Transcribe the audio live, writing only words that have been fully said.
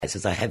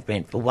as I have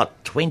been for,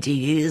 20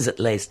 years at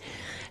least,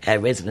 our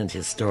resident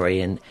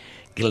historian,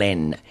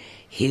 Glenn,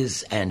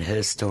 his and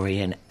her story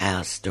and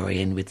our story,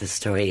 and with the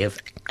story of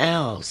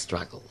our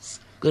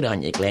struggles. Good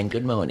on you, Glenn.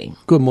 Good morning.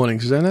 Good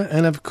morning, Susanna.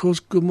 And, of course,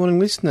 good morning,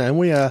 listener. And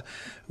we are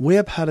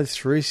part of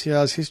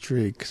 3CR's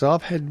history, because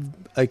I've had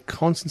a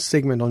constant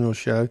segment on your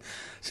show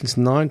since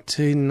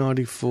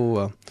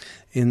 1994.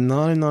 In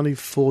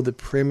 1994, the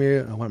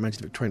Premier, I won't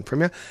mention the Victorian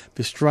Premier,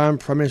 the Australian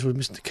Prime Minister was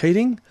Mr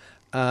Keating.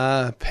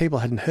 People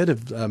hadn't heard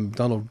of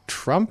Donald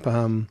Trump.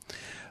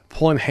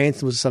 Pauline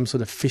Hanson was some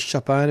sort of fish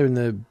shop owner in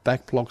the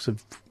back blocks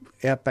of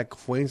outback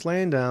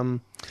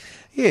Queensland.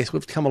 Yes,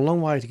 we've come a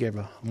long way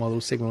together. My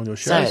little segment on your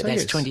show. So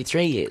that's yes.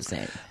 23 years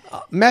then.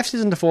 Maths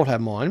isn't a forte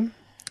of mine.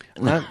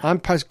 No. I'm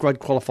postgrad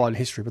qualified in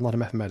history, but not in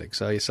mathematics.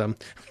 So yes,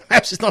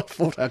 maths is not a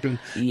forte I can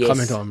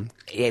comment on.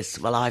 Yes,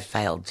 well, I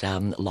failed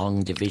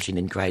long division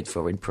in grade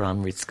 4 in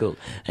primary school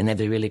and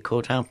never really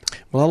caught up.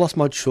 Well, I lost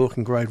my chalk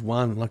in grade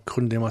 1 and I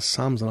couldn't do my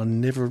sums, and I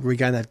never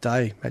regained that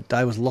day. That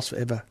day was lost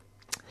forever.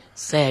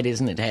 Sad,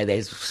 isn't it, how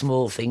those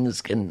small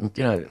things can,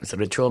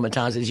 sort of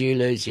traumatise as you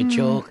lose your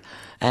chalk.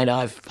 And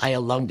I've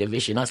failed long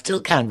division. I still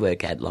can't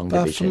work out long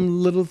division.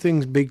 From little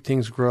things, big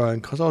things grow.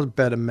 And because I was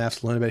bad at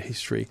maths, learned about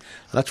history.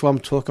 And that's why I'm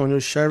talking on your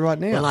show right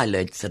now. Well, I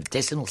learned some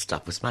decimal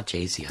stuff was much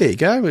easier. There you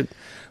go. But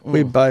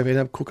we both ended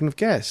up cooking with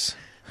gas.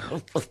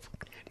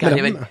 Can't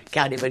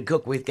even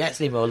cook with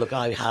gas anymore. Look,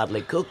 I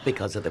hardly cook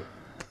because of the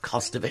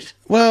cost of it.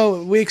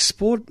 Well, we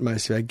export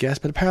most of our gas,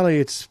 but apparently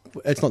it's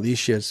not the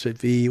issue.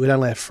 We don't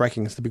allow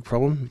fracking. It's the big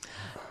problem.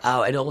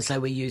 Oh, and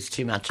also we use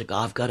too much.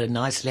 I've got a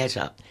nice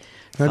letter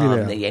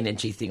from the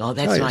energy thing. Oh,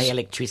 that's my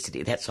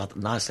electricity. That's what the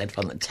nice letter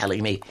from them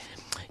telling me.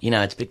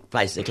 It's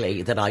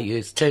basically that I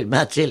use too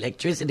much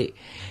electricity.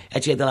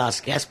 Actually, the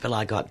last gas bill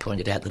I got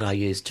pointed out that I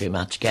use too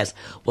much gas.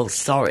 Well,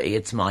 sorry,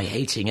 it's my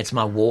heating. It's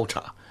my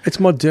water. It's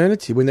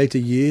modernity. We need to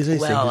use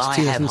these things. Well, it's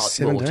I have hot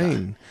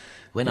water.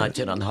 When I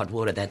turn on the hot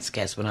water, that's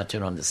gas. When I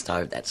turn on the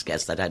stove, that's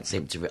gas. I don't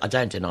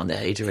turn on the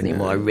heater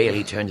anymore. I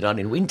rarely turn it on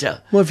in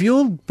winter. Well, if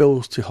your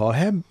bill's too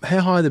high, how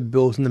high are the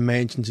bills in the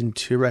mansions in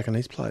Toorak and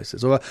these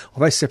places? Or are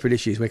they separate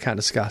issues we can't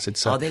discuss it?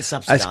 So they're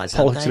subsidised, aren't they?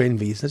 Politics of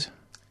envy, isn't it?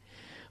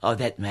 Oh,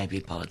 that may be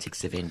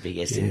politics of envy,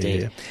 yes,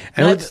 indeed.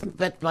 Yeah.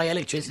 But my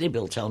electricity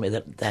bill told me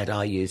that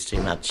I use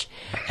too much.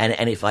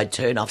 And if I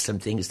turn off some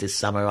things this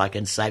summer, I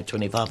can save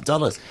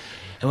 $25.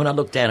 And when I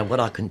look down at what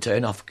I can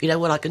turn off, you know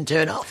what I can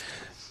turn off?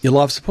 Your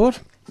life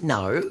support?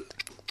 No.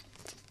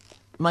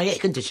 My air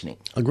conditioning.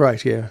 Oh,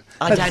 great, yeah.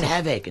 I don't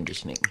have air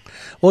conditioning.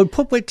 Well,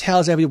 put wet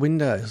towels over your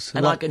windows.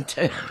 And I can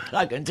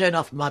turn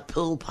off my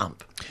pool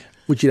pump.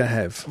 Which you don't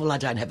have. Well, I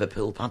don't have a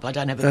pool pump. I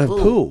don't have a pool.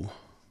 Pool?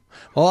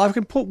 Well, I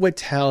can put wet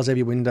towels over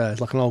your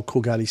windows, like an old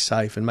Coolgardie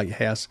safe, and make your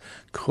house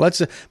cool.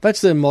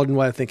 That's the modern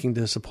way of thinking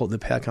to support the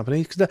power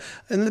company.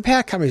 And the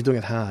power company is doing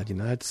it hard,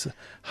 It's a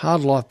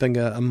hard life being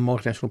a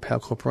multinational power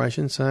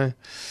corporation, so...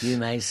 You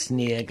may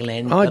sneer,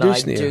 Glenn, I but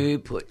sneer. I do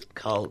put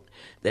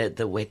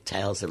the wet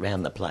towels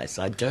around the place.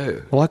 I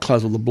do. Well, I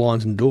close all the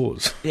blinds and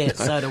doors. Yeah,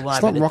 so do I.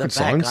 It's but not rocket at the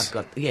science.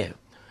 Back, I've got,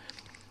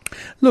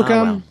 Look,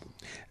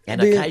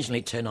 and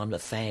occasionally turn on the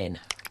fan.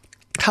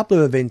 Couple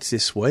of events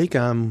this week.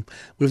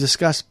 We've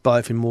discussed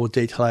both in more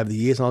detail over the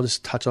years, and I'll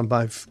just touch on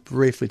both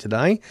briefly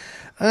today.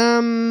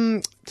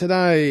 Today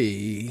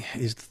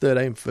is the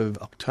 13th of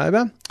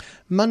October.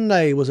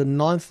 Monday was the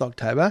 9th of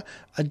October,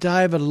 a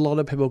day that a lot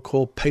of people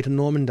call Peter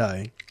Norman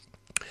Day.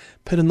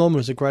 Peter Norman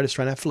was a great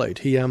Australian athlete.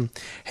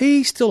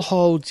 He still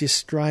holds the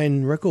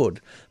Australian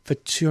record for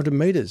 200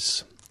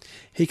 metres.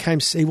 He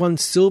won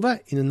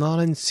silver in the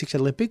 1960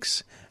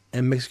 Olympics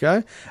in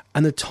Mexico,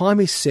 and the time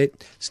he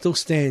set still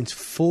stands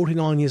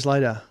 49 years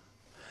later.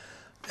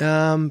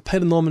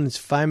 Peter Norman is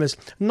famous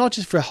not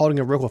just for holding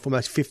a record for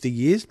almost 50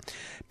 years,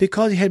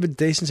 because he had the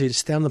decency to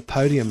stand on the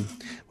podium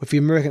with the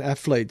American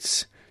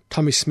athletes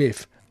Tommy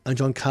Smith and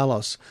John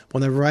Carlos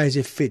when they raised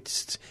their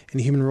fists in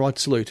the human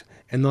rights salute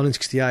in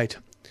 1968.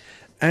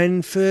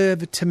 And for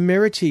the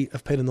temerity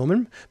of Peter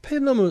Norman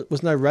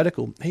was no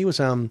radical. He was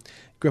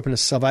grew up in a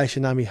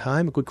Salvation Army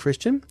home, a good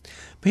Christian,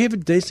 but he had the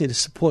decency to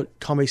support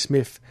Tommy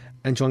Smith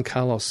and John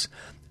Carlos.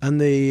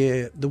 And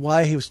the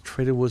way he was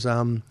treated was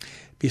the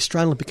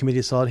Australian Olympic Committee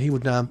decided he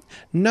would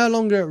no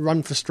longer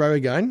run for Australia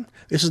again.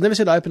 This was never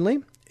said openly.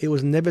 It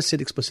was never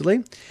said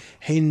explicitly.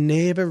 He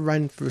never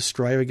ran for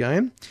Australia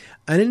again.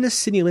 And in the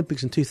Sydney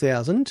Olympics in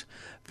 2000,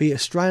 the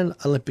Australian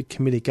Olympic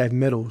Committee gave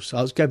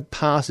gave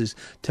passes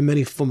to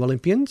many former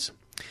Olympians.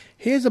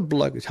 Here's a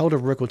bloke who's held a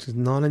record since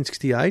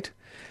 1968.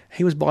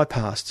 He was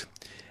bypassed.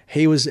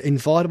 He was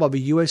invited by the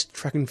US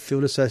Track and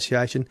Field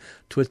Association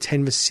to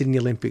attend the Sydney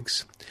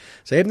Olympics.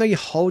 So even though he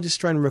holds the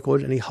Australian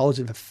record, and he holds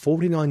it for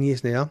 49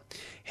 years now,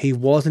 he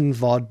wasn't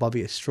invited by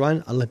the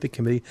Australian Olympic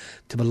Committee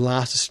to the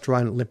last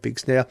Australian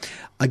Olympics. Now,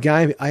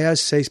 again, the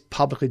AOC's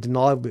publicly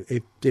denied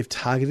if they've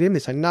targeted him. They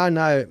say,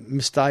 no,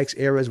 mistakes,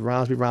 errors,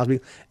 raspberry,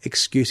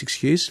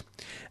 excuse.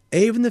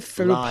 Even the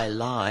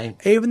federal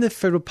Even the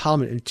federal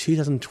parliament in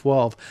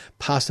 2012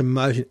 passed a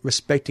motion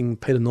respecting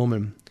Peter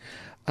Norman.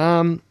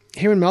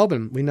 Here in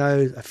Melbourne, we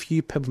know a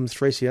few people from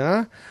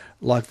 3CR.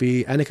 like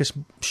the Anarchist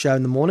Show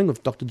in the Morning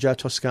with Dr. Joe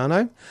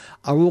Toscano,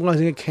 are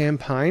organising a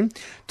campaign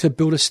to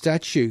build a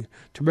statue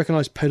to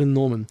recognise Peter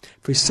Norman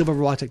for his civil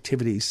rights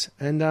activities.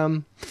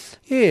 And,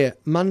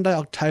 Monday,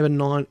 October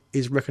 9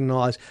 is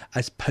recognised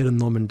as Peter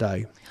Norman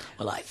Day.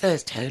 Well, I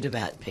first heard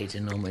about Peter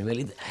Norman,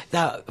 really,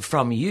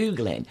 from you,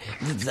 Glenn,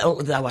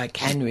 though I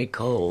can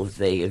recall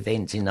the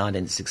event in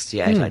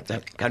 1968. I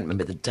can't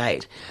remember the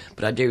date,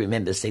 but I do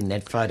remember seeing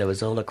that photo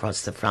was all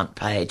across the front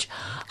page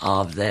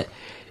of the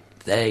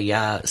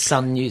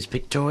Sun News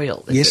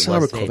Pictorial. Yes, I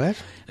recall that.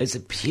 It was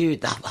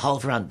the whole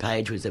front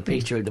page was a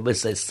picture, and it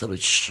was this sort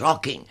of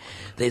shocking,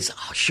 this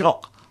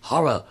shock,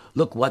 horror,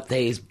 look what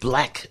these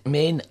black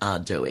men are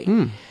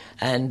doing.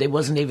 And there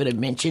wasn't even a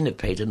mention of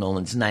Peter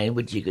Norman's name,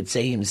 but you could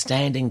see him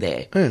standing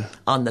there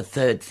on the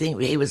third thing.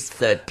 He was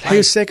third place. He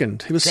was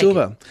second. He was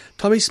silver.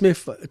 Tommy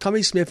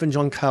Smith and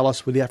John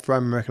Carlos were the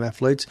Afro-American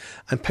athletes,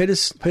 and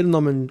Peter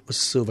Norman was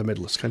silver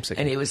medalist, came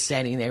second. And he was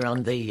standing there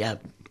on the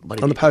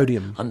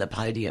podium. On the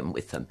podium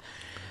with them.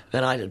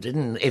 But I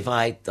didn't,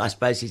 I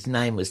suppose his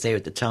name was there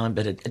at the time,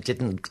 but it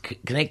didn't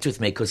connect with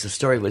me because the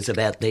story was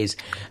about these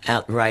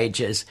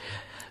outrageous,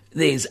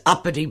 these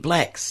uppity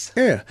blacks,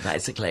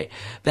 basically.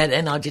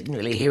 And I didn't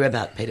really hear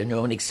about Peter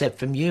Norman except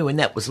from you, and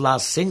that was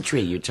last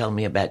century you told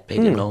me about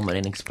Peter Norman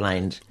and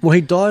explained. Well,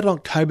 he died on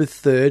October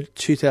 3rd,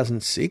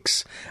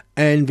 2006,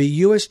 and the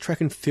US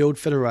Track and Field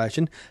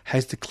Federation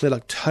has declared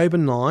October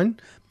 9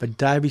 the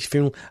day of his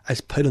funeral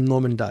as Peter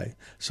Norman Day.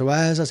 So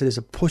as I said, there's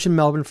a push in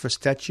Melbourne for a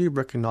statue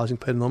recognising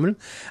Peter Norman.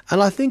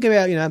 And I think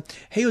about,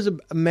 he was a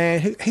man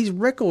who, his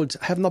records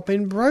have not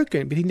been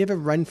broken, but he never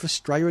ran for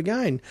Australia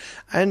again.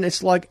 And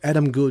it's like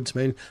Adam Goodes,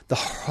 the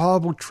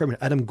horrible treatment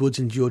Adam Goodes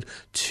endured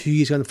 2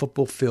 years ago on the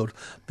football field,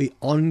 the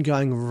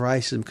ongoing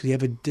racism, because he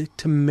had a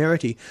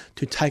temerity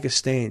to take a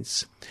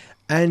stance.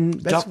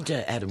 And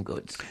Dr. Adam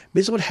Goodes.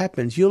 This is what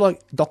happens. You're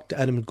like Dr.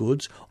 Adam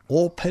Goodes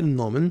or Peter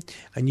Norman,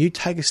 and you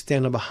take a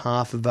stand on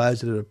behalf of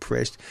those that are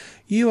oppressed.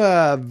 You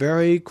are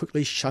very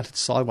quickly shunted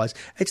sideways.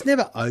 It's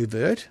never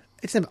overt.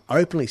 It's never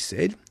openly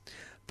said.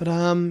 But,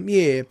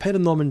 Peter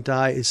Norman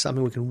Day is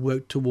something we can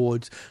work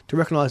towards to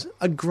recognise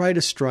a great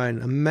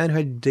Australian, a man who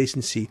had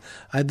decency,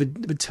 had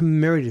the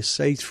temerity to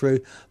see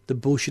through the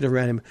bullshit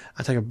around him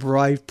and take a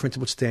brave,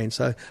 principled stand.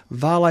 So,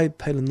 Vale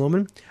Peter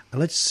Norman, and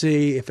let's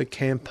see if a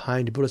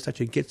campaign to build a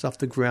statue gets off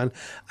the ground,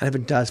 and if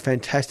it does,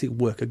 fantastic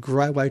work, a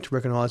great way to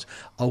recognise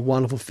a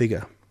wonderful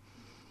figure.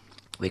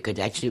 We could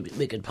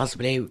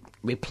possibly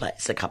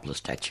replace a couple of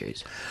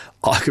statues.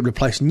 I could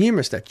replace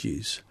numerous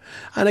statues.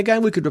 And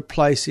again, we could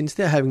replace,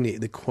 instead of having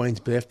the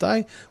Queen's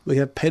birthday, we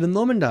have Peter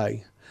Norman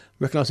Day,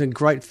 recognising a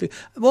great figure.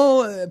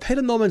 Well,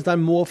 Peter Norman's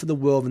done more for the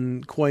world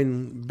than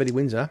Queen Betty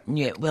Windsor.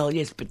 Yeah, well,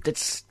 yes, but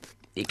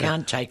you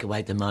can't take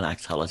away the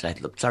monarch's holiday.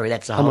 Look, sorry,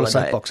 that's a holiday. I'm on a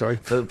soapbox, sorry.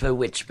 For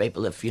which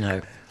people have,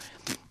 for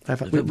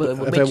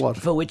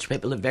which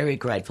people are very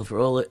grateful, for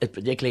all,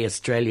 particularly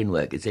Australian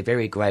workers, they're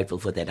very grateful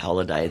for that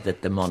holiday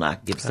that the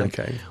monarch gives them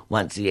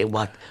once a year,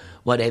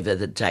 whatever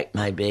the date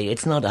may be.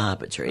 It's not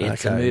arbitrary,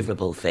 it's a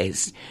movable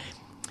feast.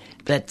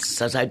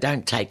 So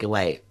don't take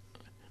away.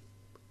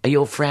 Are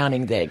you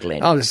frowning there,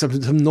 Glenn? Oh, there's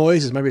some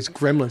noises. Maybe it's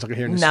gremlins I can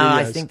hear in the studios. No,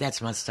 I think that's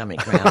my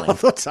stomach growling. I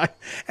thought so.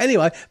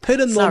 Anyway,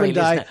 Peter Norman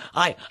Day.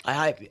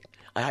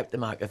 I hope the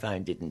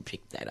microphone didn't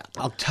pick that up.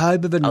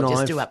 October the 9th I'll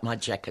just do up my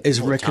jacket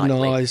is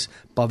recognised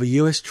by the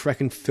US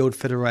Track and Field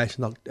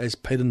Federation as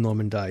Peter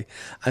Norman Day.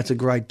 And it's a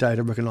great day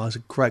to recognise a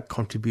great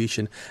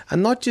contribution.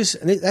 And not just,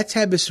 and that's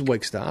how this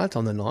week starts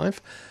on the 9th.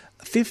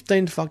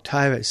 15th of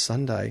October is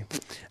Sunday,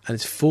 and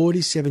it's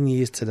 47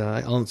 years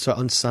today, on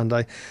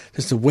Sunday,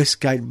 since the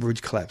Westgate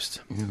Bridge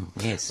collapsed.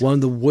 Yes. One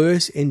of the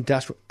worst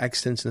industrial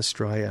accidents in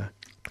Australia.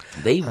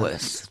 The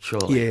worst,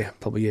 surely. Yeah,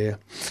 probably, yeah.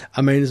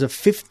 I mean, there's a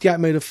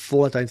 58-metre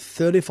fall that day.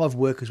 35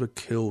 workers were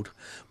killed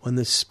when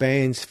the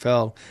spans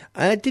fell.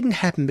 And it didn't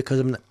happen because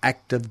of an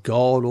act of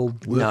God or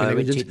worker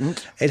negligence. It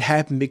didn't. It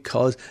happened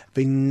because of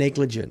the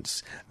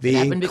negligence, the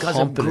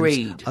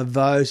incompetence of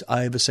those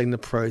overseeing the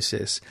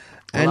process.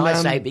 Well, I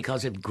say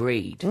because of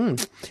greed.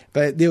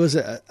 But there was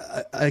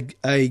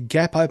a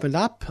gap opened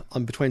up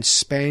between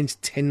spans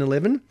 10 and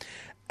 11.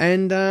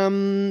 And,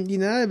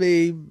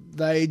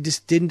 they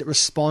just didn't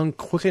respond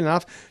quick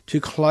enough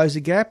to close the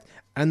gap,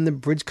 and the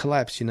bridge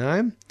collapsed,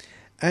 And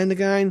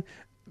again,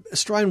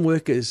 Australian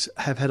workers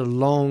have had a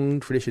long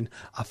tradition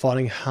of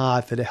fighting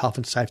hard for their health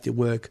and safety at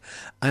work.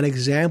 An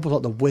example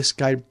like the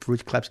Westgate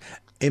Bridge collapse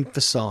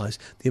emphasise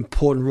the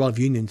important role of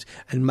unions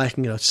and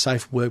making it a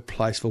safe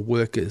workplace for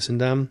workers.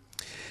 And,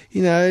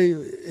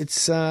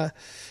 it's a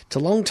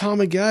long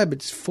time ago, but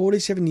it's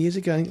 47 years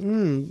ago.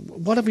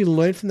 What have we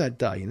learned from that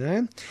day,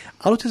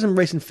 I looked at some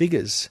recent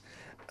figures.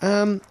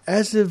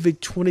 As of the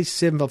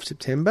 27th of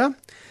September,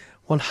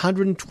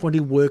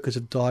 120 workers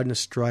have died in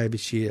Australia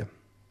this year.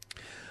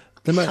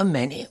 How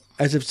many?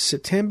 As of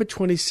September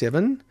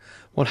 27,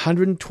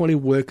 120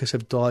 workers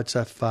have died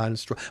so far in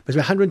Australia. There's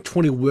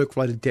 120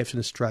 work-related deaths in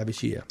Australia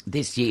this year.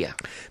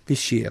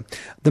 This year.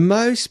 The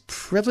most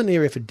prevalent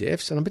area for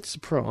deaths, and I'm a bit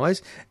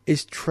surprised,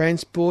 is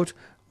transport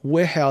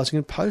warehousing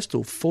and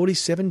postal,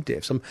 47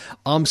 deaths.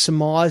 I'm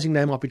surmising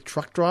they might be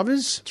truck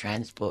drivers.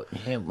 Transport,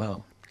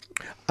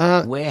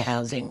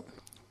 warehousing.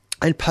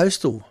 And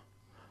postal.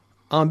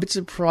 I'm a bit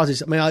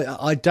surprised. I mean,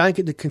 I don't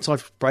get the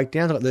concise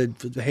breakdowns, like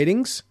the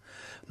headings,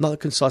 not the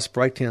concise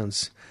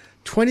breakdowns.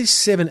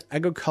 27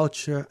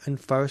 agriculture and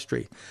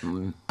forestry.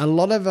 A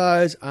lot of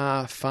those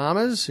are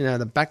farmers,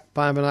 the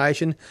backbone of a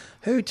nation,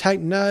 who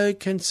take no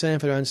concern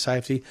for their own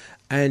safety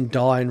and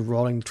die in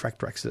rolling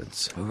tractor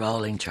accidents.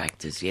 Rolling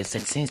tractors, yes.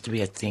 That seems to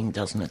be a thing,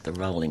 doesn't it, the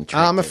rolling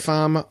tractor? I'm a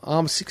farmer.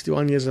 I'm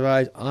 61 years of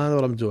age. I know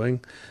what I'm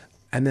doing.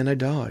 And then they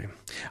die.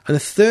 And the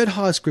third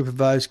highest group of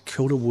those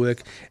killed at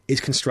work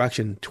is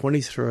construction,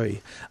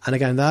 23. And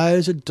again,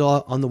 those that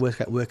died on the work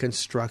at work,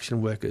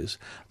 construction workers.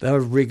 They were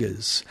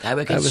riggers. They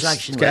were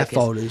construction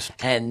scaffolders.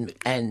 And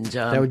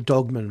they were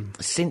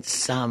dogmen.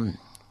 Since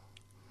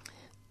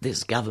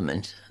this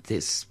government,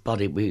 this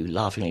body we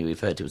laughingly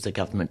refer to as the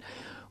government...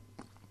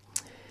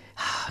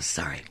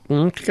 sorry.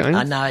 Okay.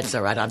 No, it's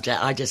all right.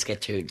 I just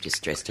get too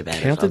distressed about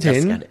it. Count to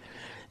 10.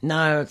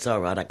 No, it's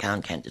all right. I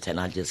can't count to 10.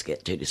 I just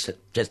get too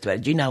distressed about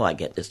it. Do you know I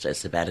get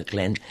distressed about it,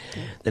 Glenn?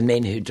 The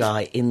men who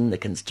die in the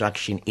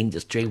construction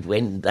industry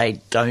when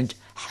they don't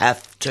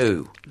have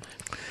to.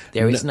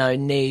 There is no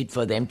need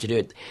for them to do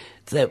it.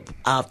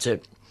 After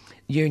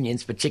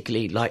unions,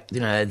 particularly like, the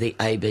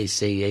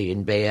ABCE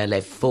and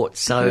BLF, fought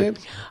so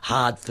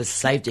hard for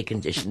safety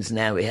conditions.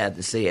 Now we have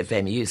the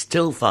CFMU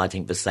still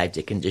fighting for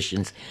safety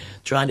conditions,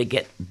 trying to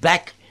get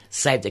back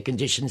safety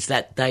conditions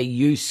that they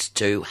used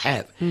to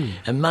have.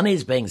 And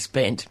money's being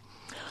spent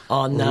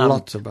on...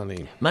 lots of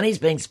money. Money's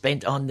being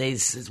spent on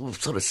these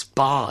sort of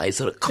spies,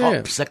 sort of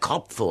cops, a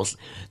cop force,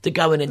 to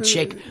go in and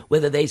check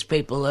whether these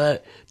people are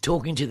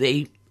talking to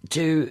their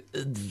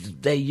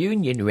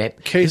union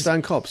rep.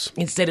 Keystone cops.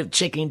 Instead of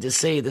checking to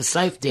see the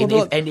safety.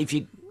 And if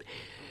you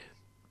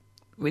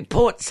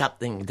report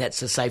something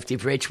that's a safety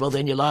breach, well,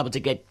 then you're liable to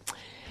get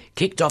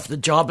kicked off the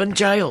job and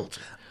jailed.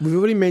 We've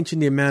already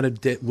mentioned the amount of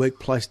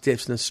workplace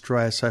deaths in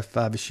Australia so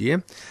far this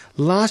year.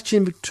 Last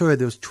year in Victoria,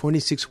 there was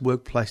 26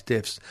 workplace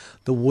deaths,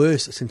 the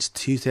worst since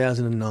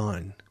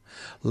 2009.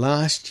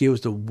 Last year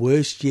was the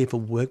worst year for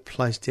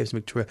workplace deaths in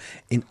Victoria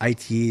in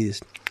 8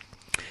 years.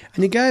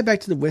 And you go back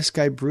to the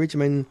Westgate Bridge. I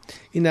mean,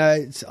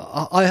 I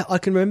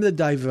can remember the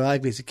day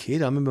vaguely as a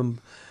kid. I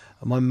remember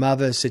my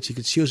mother said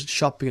she was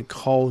shopping at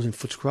Coles in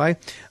Footscray,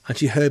 and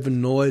she heard the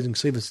noise and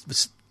see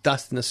the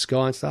dust in the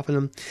sky and stuff.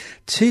 And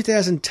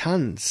 2,000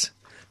 tonnes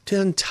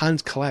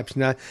collapsed,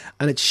 and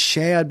it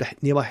showered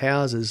nearby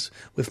houses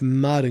with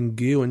mud and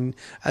goo. And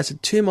as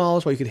at 2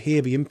 miles away, you could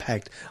hear the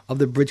impact of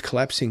the bridge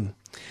collapsing.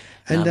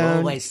 And I've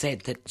always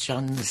said that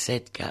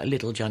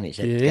little Johnny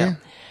Setko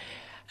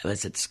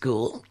was at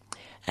school,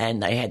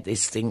 and they had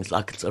these things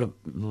like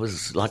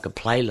was like a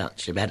play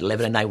lunch about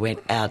 11, and they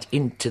went out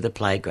into the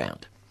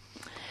playground.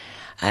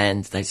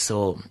 And they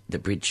saw the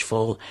bridge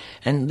fall,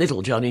 and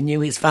little Johnny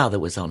knew his father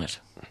was on it.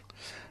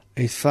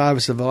 His father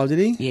survived, did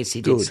he? Yes,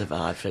 he did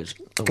survive for a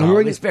while.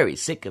 He was very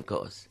sick, of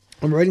course.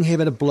 I'm reading here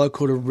about a bloke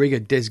called a rigger,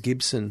 Des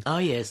Gibson. Oh,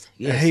 yes.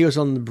 He was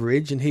on the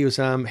bridge, and he was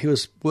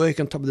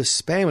working on top of the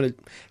span when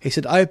he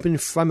said open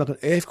frame like an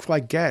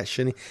earthquake gash,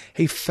 and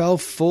he fell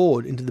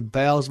forward into the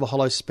bowels of a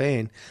hollow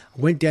span,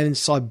 went down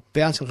inside,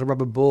 bouncing like a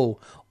rubber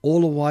ball,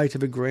 all the way to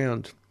the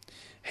ground.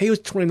 He was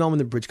 29 when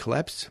the bridge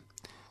collapsed.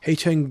 He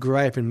turned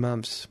grey in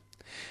months.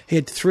 He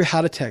had 3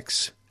 heart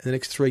attacks in the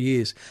next 3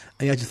 years,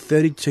 and at the age of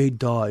 32 he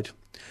died.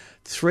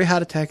 3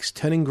 heart attacks,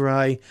 turning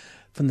grey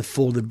from the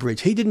fall of the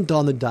bridge. He didn't die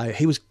on the day.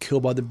 He was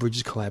killed by the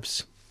bridge's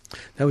collapse.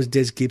 That was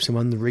Des Gibson,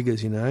 one of the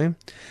riggers,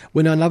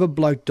 When another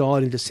bloke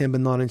died in December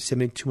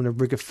 1972 when a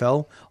rigger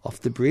fell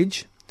off the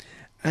bridge.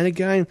 And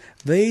again,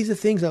 these are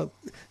things that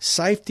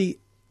safety,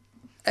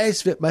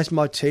 as most of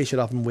my T-shirt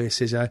often wears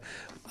says,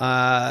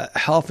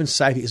 health and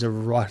safety is a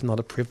right, not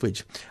a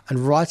privilege.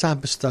 And rights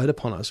aren't bestowed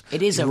upon us.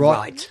 It is a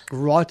right.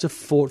 Rights are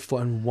fought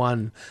for and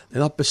won.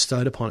 They're not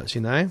bestowed upon us,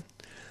 And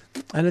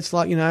it's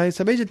like,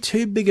 so these are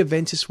 2 big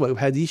events this week. We've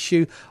had the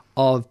issue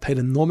of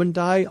Peter Norman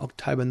Day,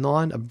 October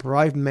 9, a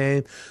brave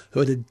man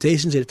who had the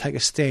decency to take a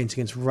stance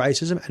against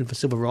racism and for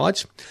civil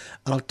rights.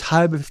 And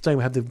October 15,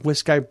 we have the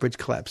Westgate Bridge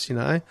collapse,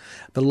 the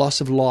loss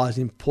of lives,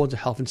 the importance of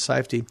health and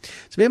safety.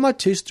 So they're my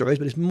 2 stories,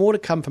 but there's more to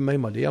come from me,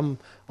 my dear. I'm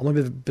a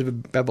bit of a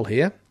babble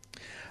here.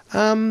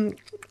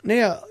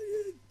 Now,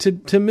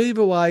 to move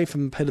away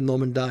from Peter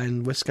Norman Day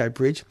and Westgate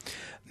Bridge,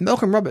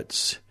 Malcolm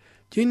Roberts,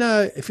 do you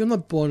know, if you're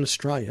not born in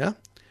Australia,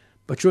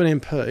 but you're an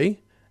MP,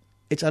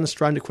 it's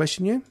un-Australian to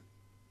question you?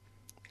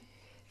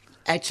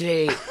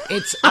 Actually,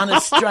 it's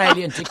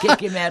un-Australian to kick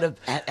him out of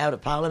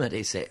Parliament,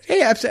 he said.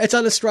 Yeah, absolutely. It's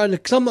un-Australian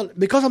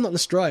because I'm not an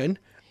Australian.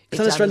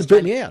 It's un-Australian to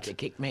boot me out. To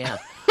kick me out.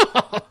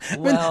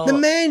 Well,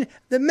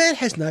 the man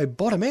has no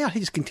bottom out. He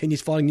just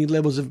continues finding new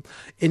levels of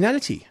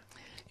inanity.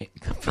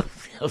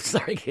 Continual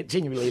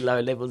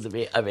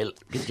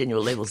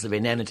levels of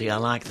inanity. I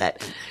like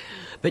that.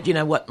 But you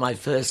know what? My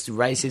first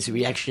racist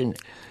reaction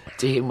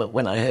to him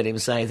when I heard him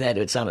say that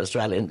it's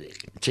un-Australian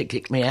to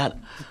kick me out,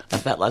 I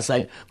felt like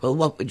saying, "Well,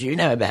 what would you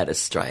know about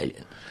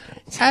Australia?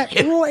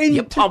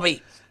 You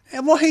pommy."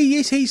 Well, he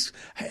is.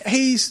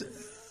 He's.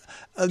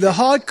 The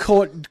High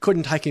Court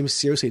couldn't take him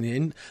seriously in the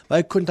end.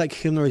 They couldn't take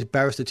him or his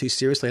barrister too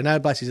seriously. And they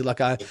basically said,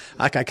 like,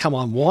 okay, come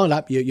on, wind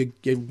up. You're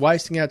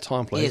wasting our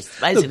time, please. Yes,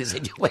 basically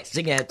said you're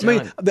wasting our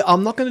time. I mean,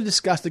 I'm not going to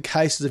discuss the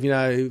cases of,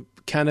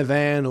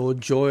 Canavan or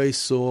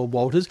Joyce or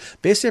Walters.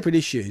 They're separate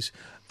issues.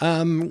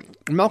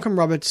 Malcolm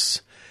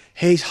Roberts,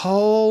 his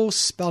whole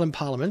spell in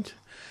Parliament...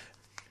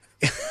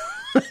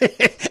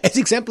 It's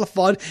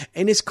exemplified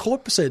in his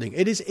court proceeding.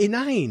 It is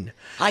inane.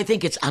 I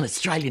think it's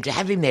un-Australian to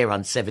have him there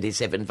on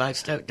 77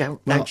 votes,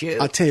 don't you?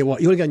 I'll tell you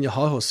what, you want to go on your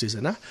high horse,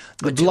 Susan, huh?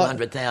 The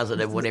 200,000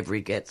 of whatever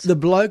he gets. The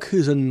bloke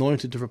who's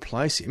anointed to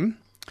replace him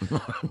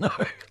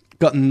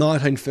got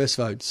 19 first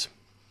votes.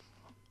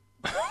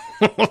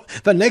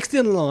 The next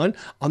in line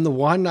on the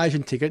One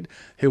Nation ticket,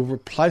 who will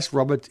replace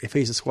Robert if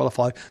he's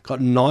disqualified,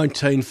 got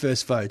 19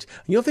 first votes.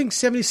 And you'll think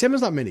 77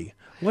 is not many.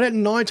 What about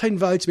 19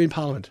 votes in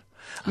Parliament?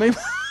 I mean...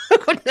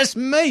 Goodness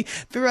me,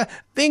 there are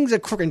things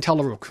that crook and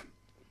Tullarook.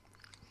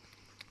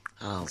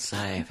 I'll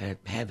say if I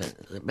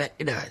haven't, but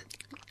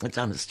it's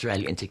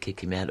un-Australian to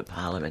kick him out of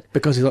Parliament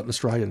because he's not an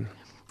Australian.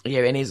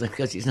 Yeah, and he's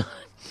because he's not.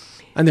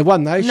 And they're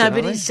One Nation. No,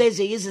 but he says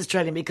he is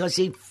Australian because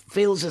he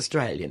feels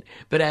Australian.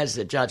 But as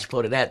the judge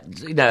pointed out,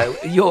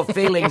 your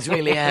feelings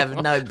really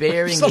have no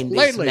bearing in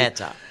this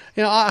matter.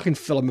 I can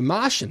feel I'm a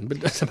Martian,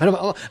 but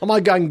am I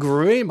going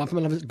green? Am I from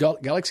another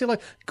galaxy? Like,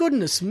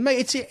 goodness me.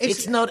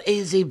 It's not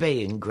easy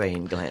being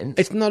green, Glenn.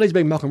 It's not easy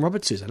being Malcolm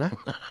Roberts, isn't it?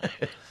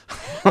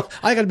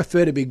 I can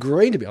prefer to be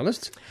green, to be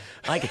honest.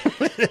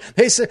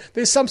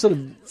 There's some sort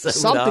of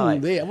something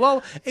there.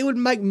 Well, it would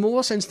make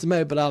more sense to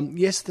me, but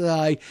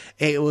yesterday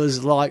it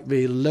was like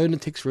the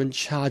lunatics were in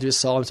charge of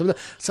asylum.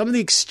 Some of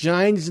the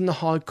exchanges in the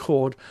High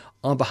Court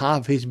on behalf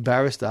of his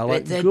barrister,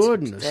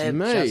 goodness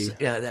me.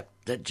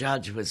 The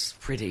judge was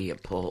pretty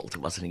appalled,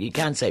 wasn't he? You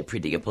can't say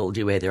pretty appalled.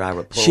 You either are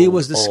appalled she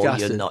was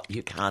disgusted. Or you're not.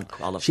 You can't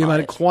qualify. She made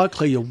it quite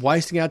clear, you're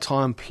wasting our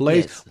time,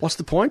 please. Yes. What's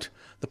the point?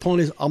 The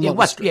point is, I'm not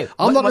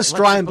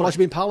Australian, but I should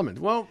be in Parliament.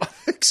 Well,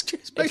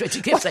 excuse me. What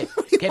you kept saying.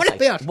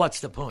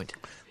 What's the point?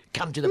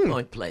 Come to the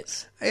point,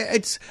 please.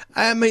 It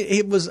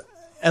was,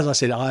 as I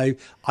said, I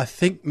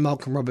think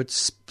Malcolm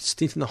Roberts'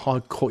 stint in the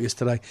High Court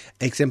yesterday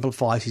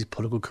exemplifies his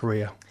political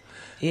career.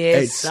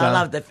 Yes, I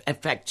love the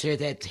fact, too,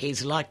 that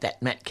he's like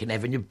that, Matt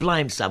Canavan. You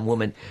blame some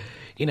woman.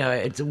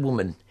 It's a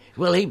woman.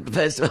 Well,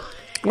 first of all...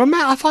 Well,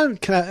 Matt, I find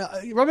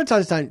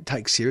Roberts don't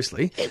take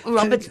seriously.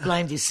 Roberts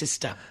blamed his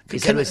sister. He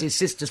said it was his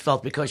sister's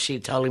fault because she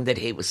told him that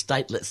he was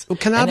stateless. Well,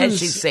 and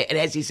as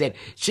he said,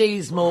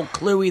 she's more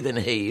cluey than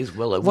he is.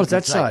 Well, it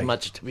wouldn't take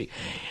much to be.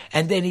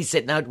 And then he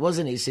said, no, it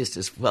wasn't his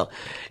sister's fault.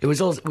 It was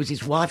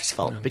his wife's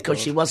fault because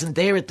she wasn't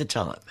there at the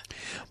time.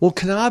 Well,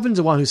 Carnarvon's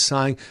the one who's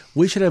saying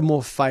we should have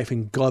more faith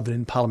in God than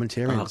in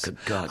parliamentarians. Oh, good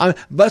God.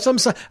 But I'm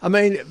saying,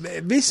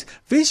 this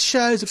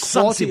shows a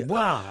quality.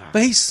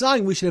 But he's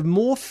saying we should have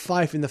more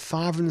faith in the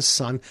Father and the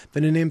Son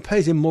than in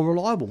MPs. They're more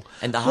reliable.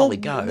 And the Holy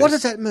Ghost. What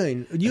does that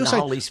mean? You're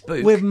saying Holy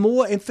Spook. We have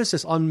more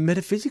emphasis on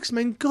metaphysics?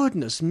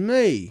 Goodness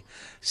me.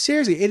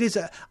 Seriously, it is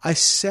a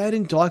sad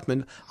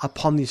indictment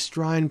upon the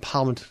Australian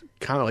Parliament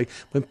currently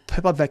when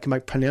people like that can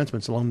make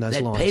pronouncements along those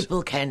lines.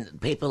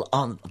 People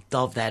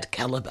of that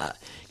calibre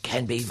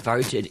can be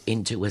voted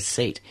into a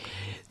seat.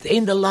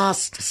 In the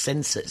last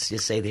census, you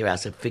see, there are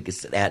some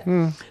figures out.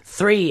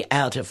 3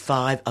 out of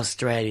 5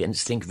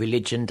 Australians think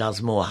religion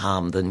does more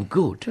harm than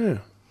good. Yeah.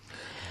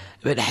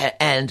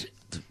 And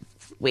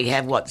we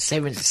have,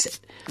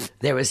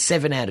 there are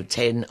 7 out of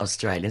 10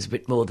 Australians, a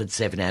bit more than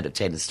 7 out of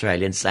 10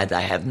 Australians say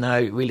they have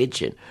no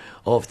religion.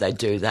 Or if they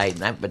do,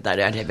 but they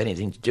don't have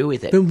anything to do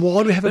with it. Then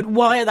why do we have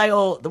why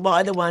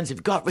are the ones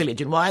who've got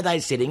religion, why are they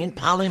sitting in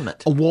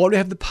Parliament? Or why do we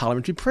have the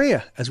parliamentary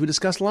prayer, as we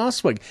discussed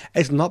last week?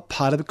 It's not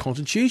part of the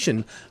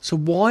Constitution. So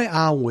why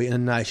are we in a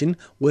nation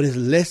where there's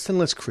less and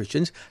less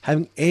Christians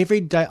having every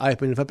day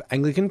open for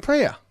Anglican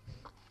prayer?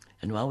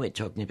 And while we're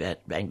talking about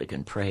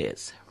Anglican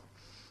prayers,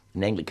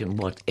 and Anglican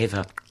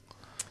whatever,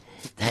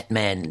 that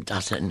man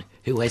Dutton,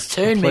 who has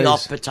turned me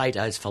off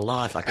potatoes for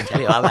life, I can tell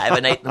you, I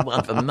haven't eaten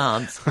one for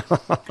months.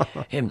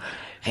 He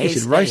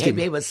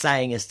was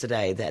saying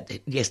yesterday that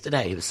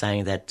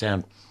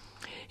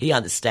he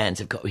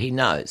understands, he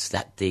knows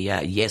that the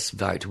yes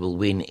vote will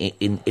win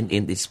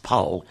in this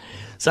poll.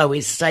 So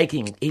he's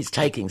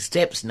taking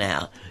steps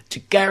now to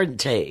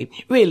guarantee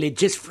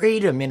religious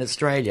freedom in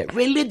Australia. But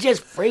when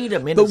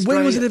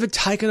was it ever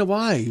taken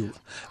away?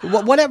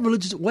 What about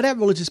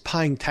religious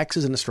paying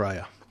taxes in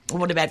Australia?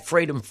 What about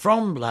freedom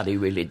from bloody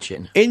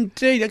religion?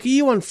 Indeed.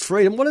 You want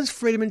freedom. What does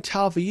freedom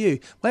entail for you?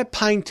 What about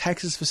paying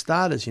taxes for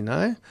starters,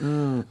 Now,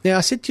 I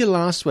said to you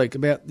last week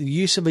about the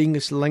use of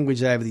English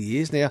language over the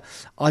years. Now,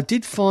 I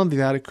did find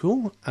the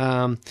article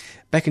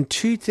back in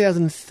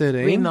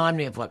 2013. Remind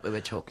me of what we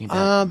were talking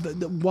about.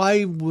 The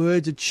way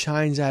words have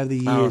changed over the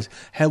years,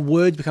 how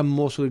words become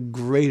more sort of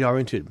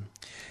greed-oriented.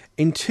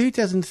 In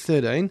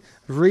 2013,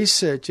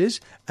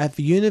 researchers at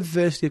the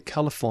University of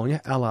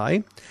California, LA,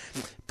 they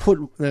put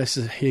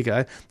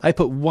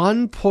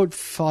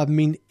 1.5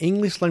 million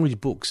English language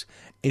books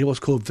in what's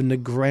called the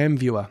Nagram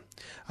Viewer,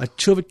 a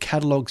tool that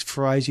catalogues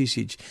phrase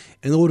usage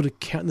in order to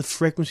count the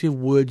frequency of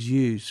words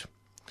used.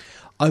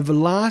 Over the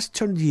last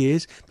 200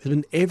 years, there's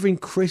been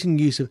ever-increasing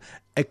use of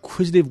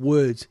acquisitive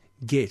words: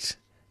 get,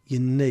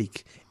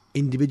 unique,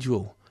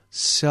 individual,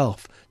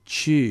 self,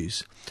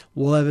 choose.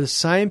 While over the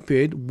same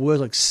period,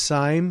 words like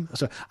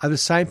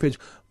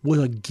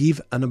words like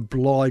give and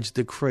oblige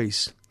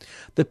decrease.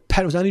 The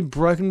pattern was only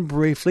broken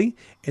briefly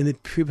in the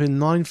period from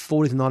the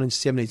 1940s and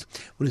 1970s,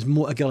 when there's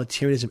more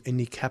egalitarianism in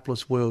the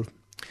capitalist world.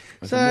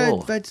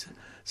 So that's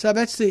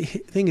the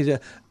thing, is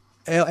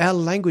our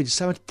language is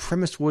so much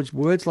premised towards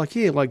words like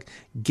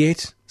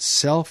get,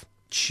 self,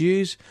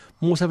 choose,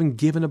 more so than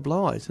give and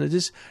oblige. And it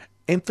just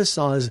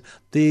emphasises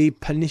the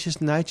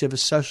pernicious nature of a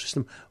social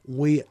system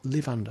we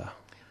live under.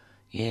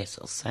 Yes,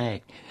 I'll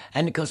say.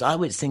 And because I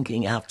was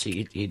thinking after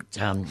you'd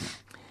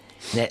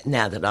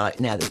now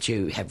that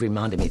you have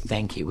reminded me,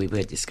 thank you, we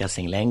were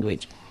discussing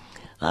language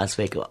last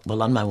week.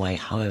 Well, on my way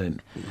home,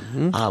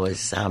 I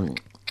was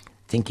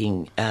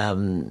thinking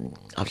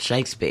of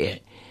Shakespeare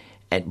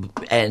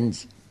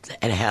and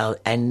how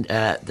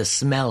the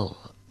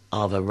smell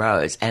of a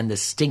rose and the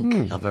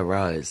stink of a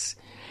rose,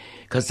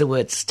 because the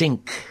word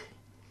stink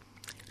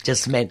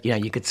just meant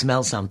you could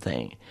smell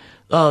something.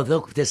 Oh,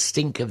 look, the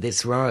stink of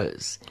this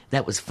rose.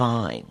 That was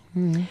fine.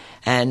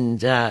 And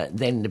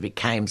then it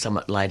became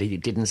somewhat later, you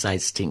didn't say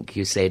stink,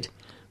 you said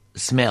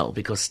smell,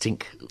 because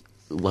stink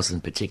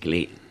wasn't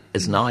particularly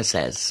as nice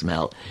as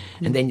smell.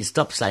 And then you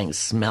stopped saying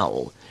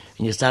smell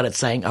and you started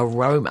saying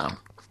aroma,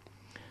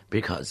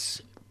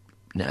 because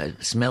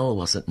smell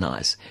wasn't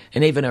nice.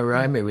 And even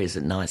aroma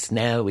isn't nice.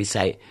 Now we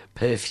say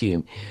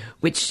perfume,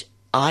 which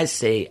I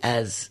see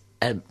as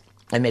a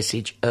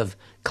message of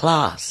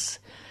class.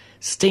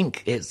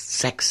 Stink is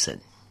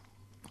Saxon.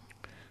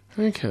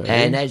 Okay.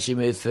 And as you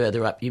move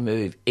further up, you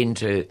move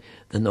into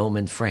the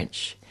Norman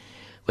French,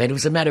 where it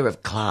was a matter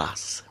of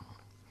class.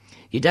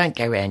 You don't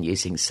go around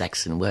using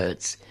Saxon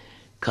words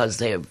because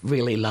they're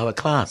really lower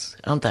class,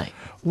 aren't they?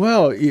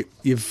 Well,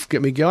 you've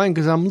got me going,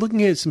 because I'm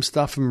looking at some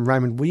stuff from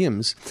Raymond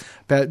Williams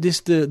about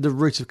the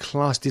roots of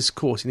class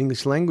discourse in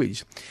English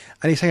language.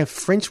 And he's saying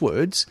French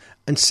words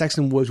and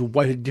Saxon words were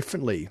weighted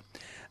differently.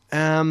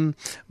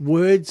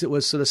 Words that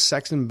were sort of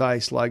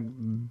Saxon-based, like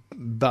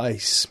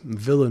base,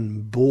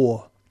 villain,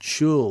 boor,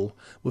 churl,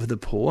 with the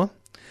poor.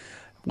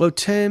 Well,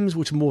 terms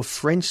which are more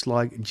French,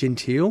 like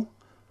genteel,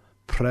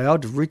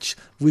 proud, rich,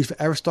 were used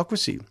for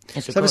aristocracy.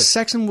 Yes, so the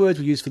Saxon words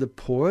were used for the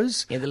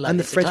poorers, and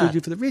the French were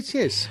used for the rich,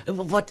 yes.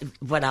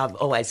 What I've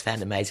always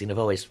found amazing, I've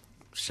always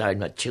shown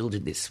my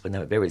children this when they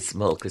were very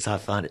small, because I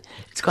find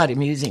it's quite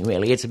amusing,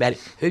 really. It's about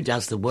who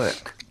does the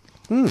work.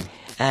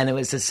 And it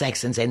was the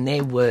Saxons and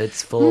their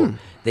words for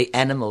the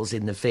animals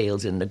in the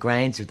fields and the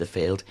grains of the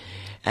field,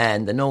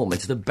 and the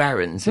Normans, the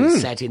barons who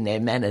sat in their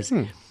manors.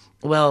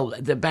 Well,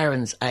 the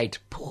barons ate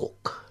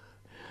pork,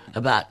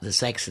 but the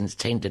Saxons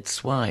tended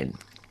swine.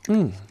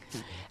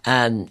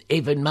 And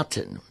even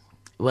mutton.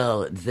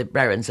 Well, the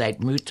barons ate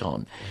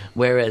mouton,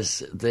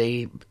 whereas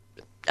the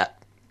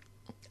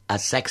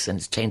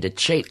Saxons tended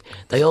sheep.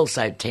 They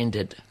also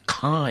tended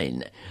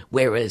kine,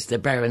 whereas the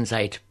barons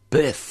ate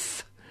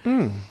bœuf.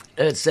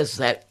 It's just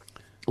that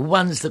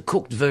one's the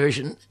cooked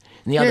version,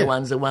 and the other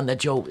one's the one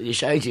that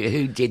shows you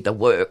who did the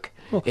work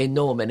in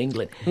Norman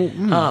England. Oh,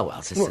 well,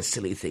 it's just a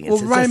silly thing.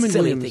 It's a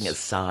silly thing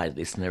aside,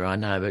 listener, I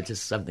know, but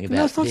just something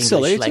about it's not the English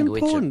silly,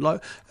 language. It's important.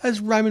 Like,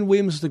 as Raymond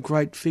Williams was the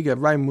great figure,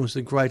 Raymond was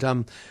the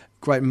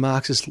great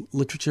Marxist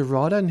literature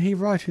writer, and he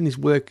wrote in his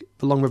work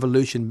The Long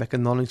Revolution back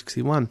in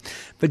 1961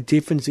 the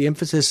difference, the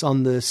emphasis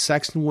on the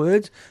Saxon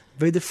words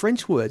versus the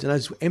French words, and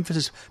those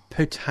emphasis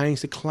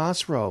pertains to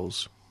class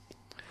roles.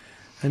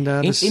 And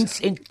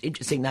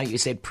interesting. Now you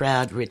said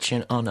proud, rich,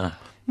 and honour.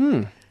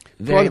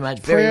 Very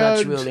much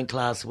ruling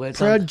class words.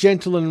 Proud,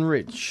 gentle, and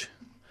rich.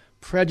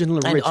 Proud, gentle,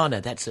 and rich. And honour.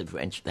 That's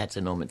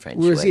a Norman French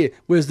word.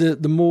 Whereas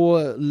the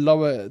more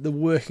lower,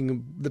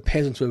 the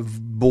peasants were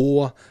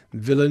boor,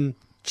 villain,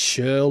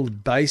 churl,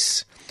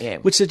 base,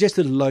 which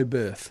suggested low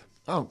birth.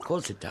 Oh, of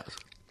course it does.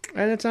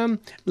 And it's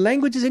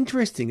language is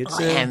interesting.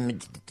 I am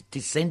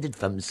descended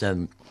from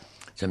some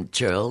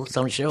churls,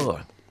 I'm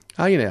sure.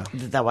 Are you now?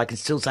 Though I can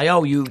still say,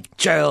 oh, you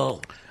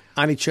churl.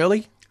 Auntie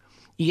Shirley?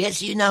 Yes,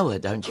 you know her,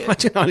 don't you? I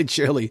do know Auntie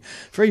Shirley.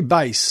 Very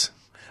base.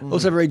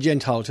 Also very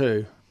gentile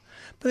too.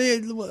 But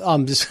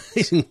I'm just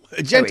using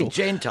gentle. Very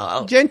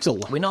gentile. Gentle.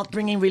 We're not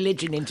bringing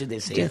religion into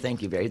this here,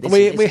 thank you very much.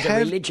 This is a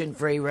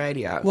religion-free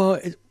radio.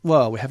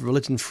 Well, we have a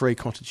religion-free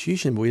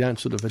constitution, but we don't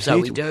sort of adhere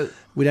we do.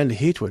 We don't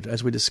adhere to it,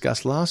 as we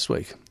discussed last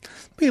week.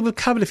 But we've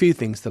covered a few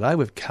things today.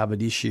 We've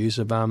covered issues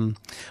of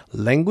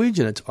language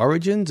and its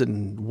origins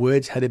and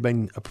words had it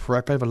been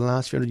appropriated over the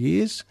last few hundred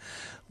years.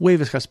 We've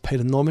discussed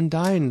Peter Norman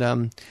Day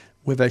and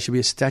whether there should be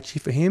a statue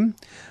for him.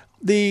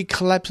 The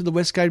collapse of the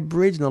Westgate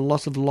Bridge and the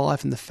loss of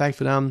life, and the fact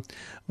that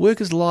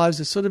workers' lives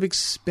are sort of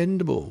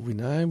expendable. You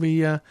know, we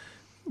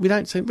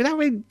don't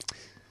really.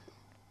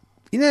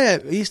 You know,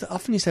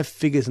 often used to have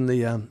figures in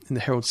the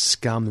Herald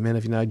Scum, the amount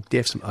of,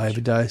 deaths from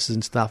overdoses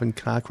and stuff and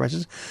car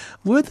crashes.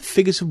 Were the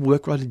figures of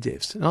work-related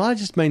deaths? And I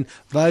just mean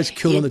those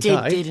killed on the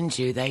day. Didn't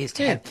you? They used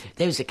to have,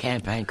 there was a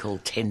campaign called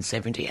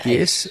 1078.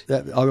 Yes,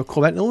 I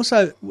recall that. And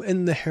also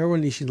in the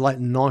heroin issue, late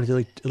 90s,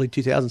 early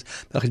 2000s,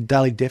 like a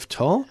daily death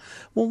toll.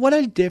 Well, what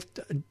daily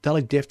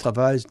death toll?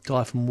 Those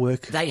die from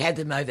work. They had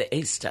them over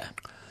Easter.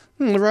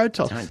 The road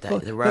toll. Don't they? Well,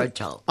 the road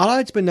toll. I know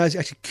it's been those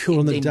actually killed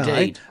on the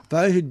day.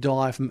 Those who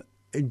die from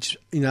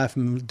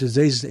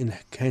diseases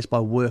enhanced by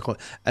work, like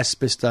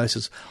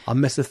asbestosis, or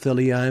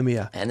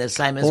mesothelioma, and the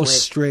same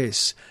as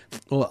stress,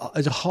 or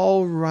there's a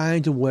whole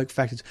range of work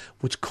factors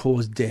which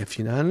cause death.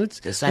 And it's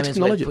the same as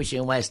we're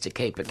pushing ways to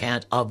keep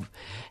account of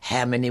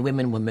how many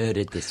women were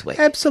murdered this week.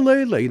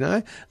 Absolutely,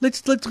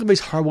 let's look at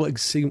these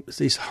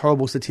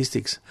horrible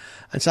statistics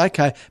and say,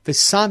 okay, there's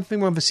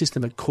something wrong with the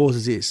system that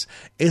causes this.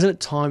 Isn't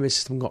it time this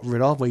system got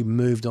rid of? We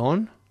moved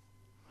on.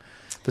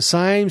 The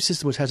same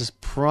system which has us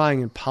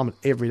praying in Parliament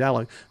every day,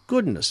 like,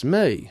 goodness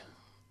me.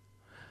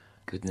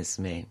 Goodness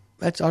me.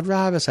 I'd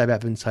rather say that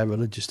than say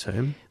religious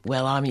term.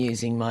 Well, I'm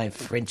using my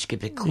French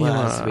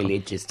Quebecois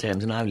religious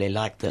terms, and I really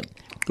like them.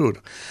 Good.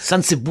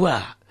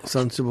 Saint-Cyboire.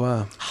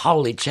 Saint-Cyboire.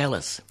 Holy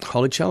chalice.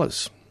 Holy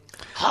chalice.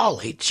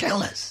 Holy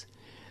chalice.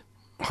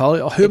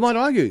 Who might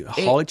argue?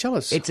 Holy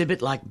chalice. It's a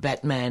bit like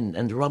Batman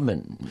and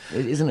Robin,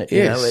 isn't it?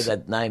 Yes. Where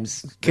that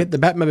name's... Get the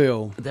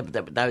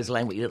Batmobile. Those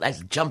language,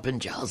 that's Jumpin'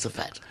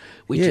 Jehoshaphat,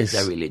 which is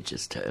a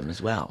religious term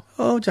as well.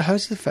 Oh,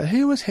 Jehoshaphat.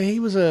 Who was he? He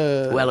was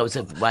a... Well, it was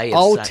a way of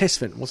Old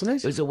Testament, wasn't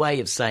it? It was a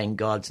way of saying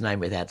God's name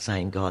without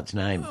saying God's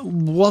name.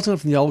 Wasn't it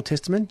from the Old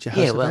Testament,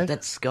 Jehoshaphat? Yeah, well,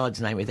 that's God's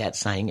name without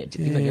saying it.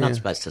 You're not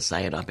supposed to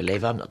say it, I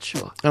believe. I'm not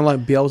sure. And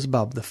like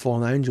Beelzebub, the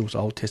fallen angels,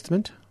 Old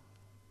Testament.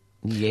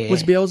 Yeah.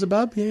 Was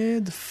Beelzebub? Yeah,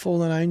 the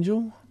fallen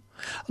angel.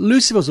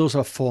 Lucifer was also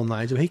a fallen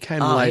angel. He came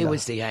later. He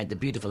was the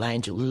beautiful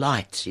angel,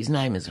 Light. His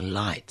name is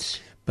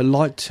Light. But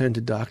light turned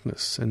to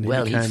darkness, and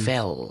he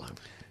fell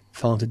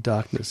into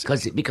darkness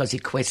because he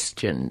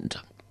questioned.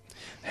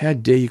 How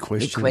dare you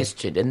question? He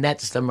questioned, and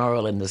that's the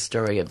moral in the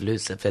story of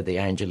Lucifer, the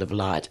angel of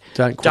light.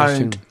 Don't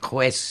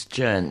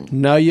question.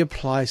 Know your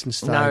place and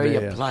stay there. Know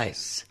your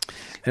place.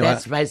 Anyway,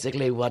 that's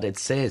basically what it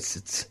says.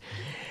 It's.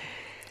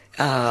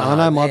 I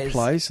know my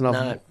place,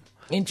 and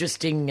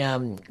interesting.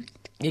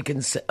 You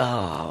can say,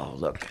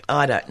 look,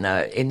 I don't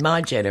know. In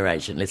my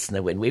generation,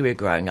 listener, when we were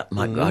growing up,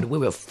 my God, we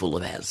were full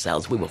of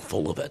ourselves. We were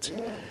full of it.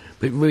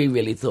 But we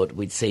really thought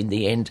we'd seen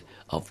the end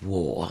of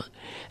war.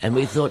 And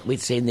we thought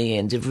we'd seen the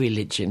end of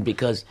religion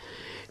because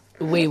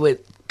we were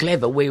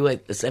clever. We were,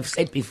 as I've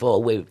said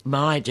before,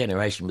 my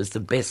generation was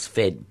the best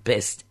fed,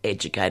 best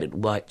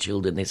educated white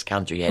children this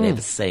country had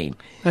ever seen.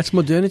 That's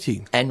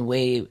modernity. And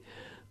we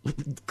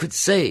could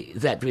see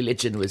that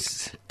religion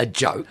was a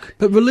joke.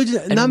 But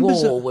religion... And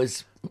war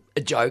was...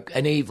 a joke,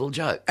 an evil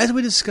joke. As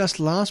we discussed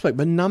last week,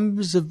 the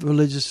numbers of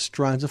religious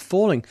strains are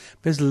falling.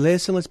 There's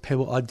less and less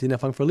people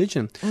identifying for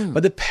religion.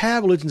 But the power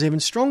of religion is even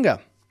stronger.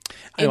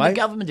 Anyway, and the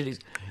government it is.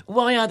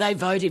 Why are they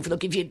voting for...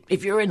 Look,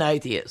 if you're an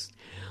atheist,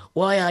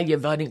 why are you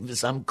voting for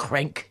some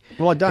crank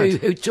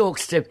who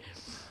talks to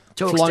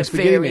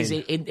fairies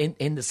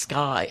in the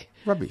sky?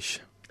 Rubbish.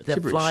 The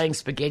flying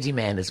spaghetti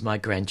man, as my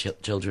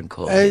grandchildren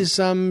call him. As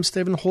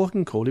Stephen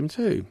Hawking called him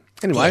too.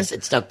 Anyway. Yes,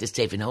 it's Dr.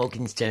 Stephen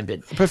Hawking's turn,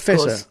 but...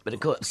 Professor.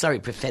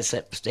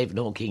 Professor Stephen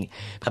Hawking,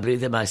 probably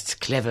the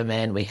most clever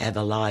man we have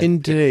alive.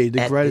 Indeed,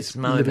 the greatest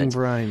living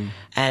brain.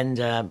 And,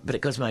 but of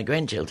course my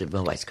grandchildren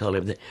always call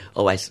him,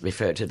 always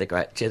refer to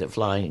the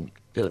flying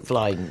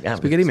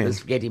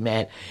spaghetti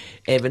man,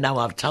 even though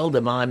I've told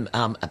them I'm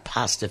a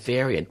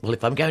Pastafarian. Well,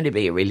 if I'm going to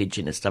be a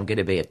religionist, I'm going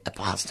to be a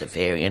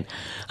Pastafarian,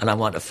 and I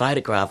want a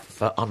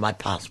photograph on my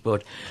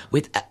passport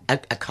with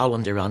a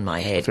colander on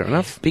my head. Fair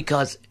enough.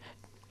 Because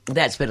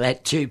that's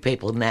what 2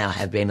 people now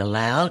have been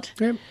allowed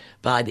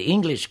by the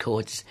English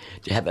courts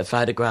to have a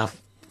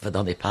photograph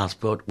on their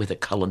passport with a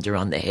colander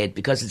on their head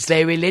because it's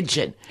their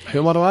religion. Who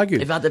am I to argue?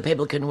 If other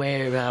people can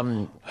wear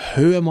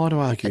who am I to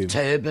argue? A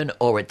turban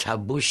or a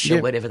tabush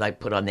or whatever they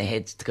put on their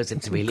heads because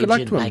it's a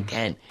religion, they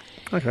can.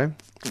 Okay.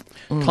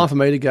 Time for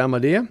me to go, my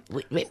dear.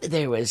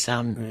 There was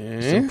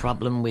some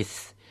problem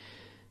with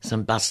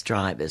some bus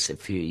drivers a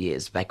few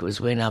years back. It was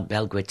when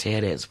Abel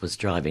Guterres was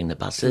driving the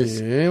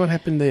buses. Yeah, what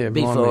happened there?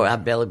 Before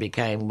Abel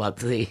became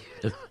the...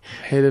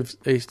 head of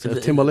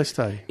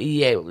Timor-Leste.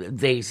 Yeah,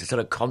 the sort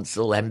of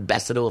consul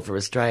ambassador for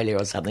Australia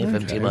or something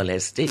from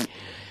Timor-Leste.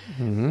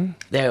 Mm-hmm.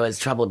 There was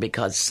trouble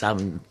because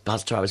some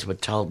bus drivers were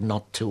told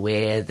not to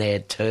wear their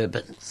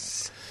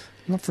turbans.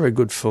 Not very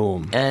good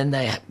form. And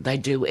they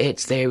do,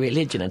 it's their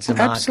religion, it's a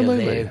mark of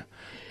their...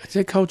 It's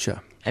their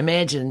culture.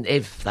 Imagine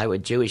if they were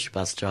Jewish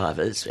bus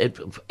drivers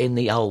in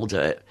the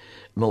older,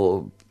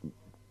 more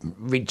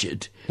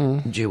rigid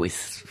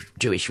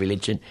Jewish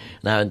religion.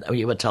 No,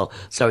 you were told,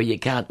 sorry, you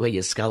can't wear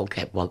your skull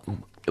cap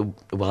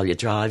while you're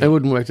driving. It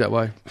wouldn't work that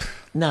way.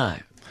 No,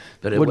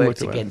 but it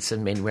worked against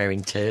some men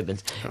wearing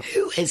turbans.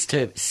 Who has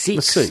turbans?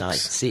 Six.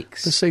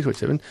 The secret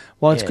turban.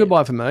 Well, it's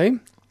goodbye for me.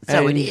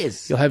 So it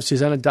is. You'll have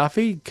Susanna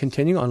Duffy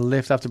continuing on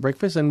Left After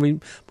Breakfast, and we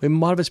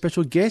might have a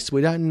special guest.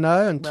 We don't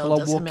know until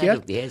I walk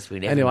out. Yes, we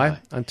never anyway, know.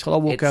 Until I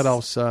walk out,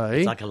 I'll say...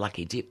 It's like a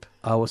lucky dip.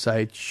 I will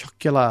say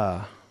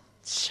chocolate.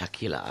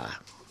 Chocolate.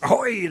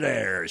 Ahoy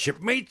there,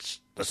 shipmates.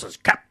 This is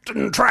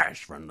Captain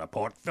Trash from the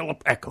Port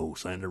Phillip Echo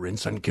Centre in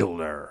St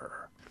Kilda.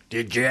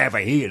 Did you ever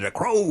hear the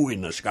crow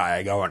in the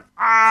sky going,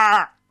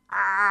 ah,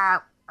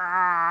 ah,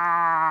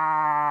 ah?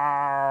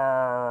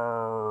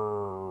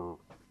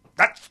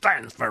 That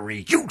stands for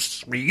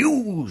reuse,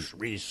 reuse,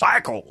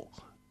 recycle.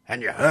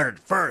 And you heard it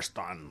first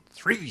on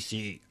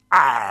 3CR.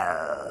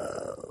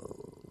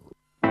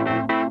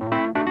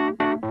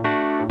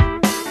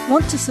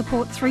 Want to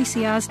support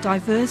 3CR's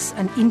diverse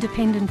and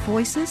independent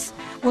voices?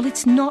 Well,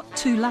 it's not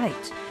too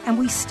late, and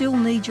we still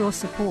need your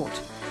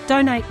support.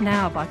 Donate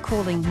now by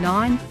calling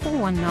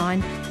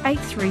 9419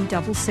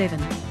 8377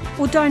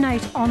 or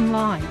donate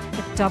online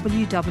at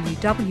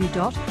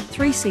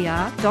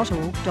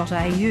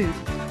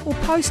www.3cr.org.au or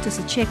post us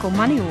a cheque or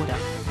money order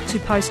to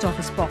Post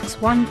Office Box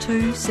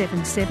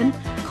 1277,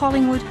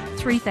 Collingwood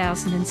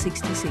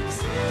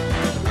 3066.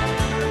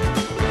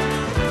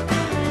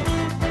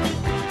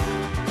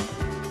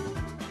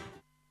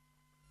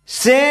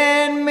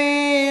 Send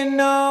me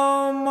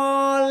no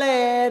more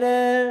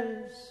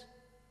letters,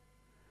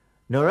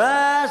 nor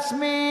ask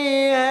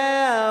me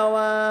how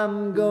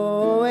I'm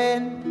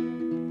going.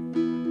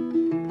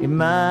 It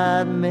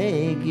might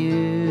make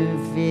you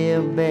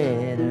feel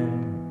better,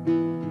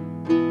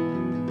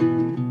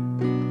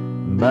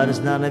 but it's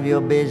none of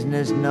your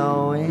business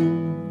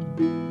knowing.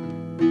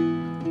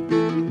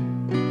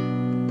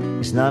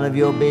 It's none of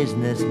your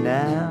business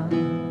now.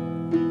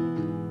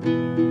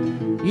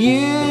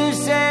 You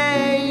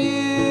say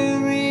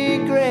you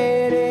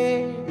regret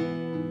it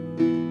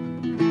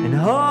and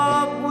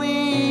hope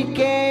we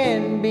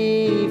can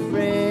be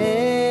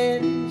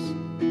friends.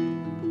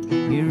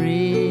 You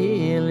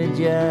really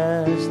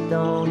just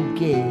don't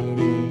get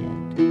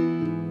it.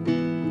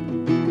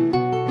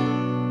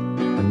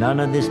 But none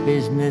of this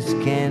business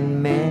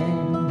can mend.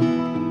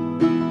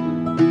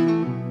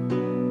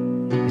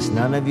 It's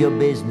none of your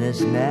business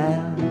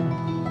now.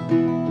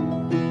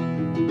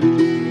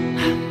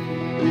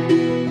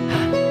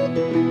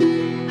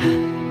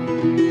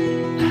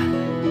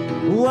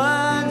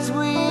 Once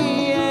we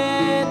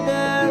had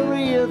the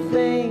real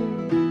thing,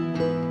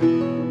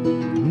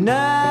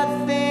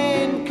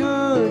 nothing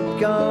could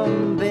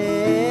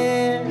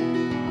compare,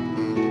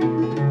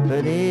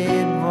 but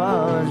it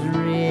was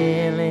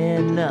really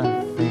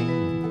nothing.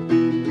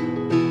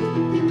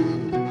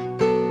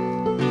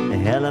 A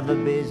hell of a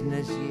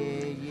business, yeah.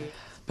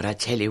 But I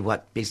tell you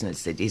what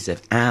business it is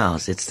of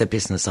ours. It's the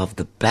business of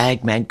the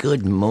bagman.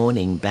 Good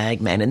morning,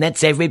 bagman. And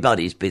that's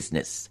everybody's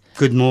business.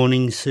 Good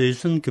morning,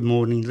 Susan. Good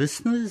morning,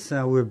 listeners.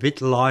 We're a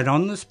bit light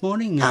on this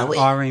morning.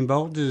 Irene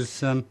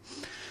Boulders, we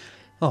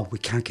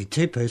can't get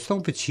too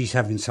personal, but she's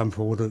having some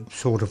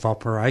sort of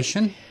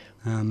operation,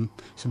 some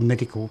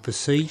medical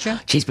procedure.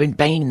 She's been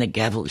banging the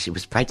gavel. She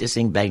was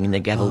practising banging the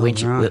gavel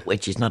when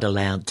she's not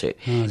allowed to.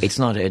 Oh, it's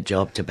not her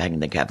job to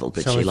bang the gavel,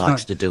 but she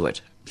likes to do it.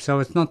 So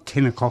it's not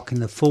 10 o'clock in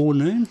the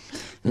forenoon?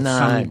 It's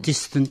some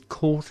distant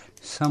court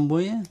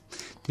somewhere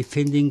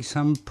defending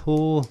some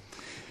poor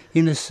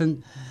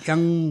innocent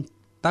young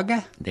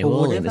bugger. They're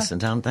all whatever.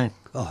 Innocent, aren't they?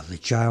 Oh, the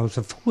jails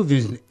are full of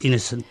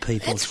innocent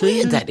people. That's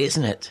weird, that,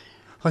 isn't it?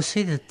 I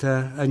see that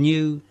a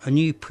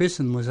new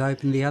prison was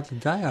opened the other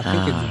day. I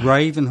think it's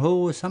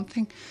Ravenhall or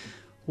something.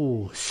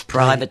 Oh,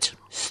 private.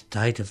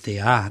 State of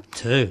the art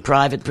too.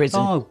 Private prison.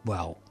 Oh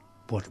well,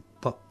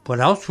 what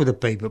else would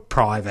it be but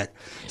private?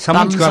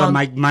 Someone's got to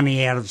make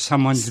money out of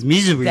someone's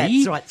misery.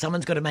 That's right.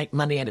 Someone's got to make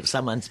money out of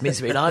someone's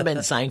misery. And I've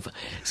been saying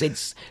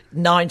since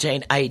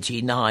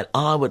 1989,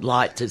 I would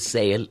like to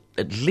see a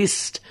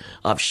list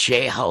of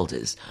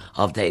shareholders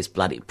of these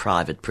bloody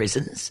private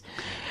prisons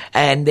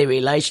and their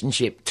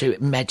relationship to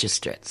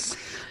magistrates.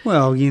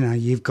 Well, you know,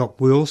 you've got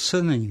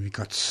Wilson and you've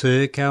got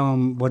Serco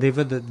and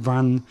whatever that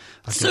run...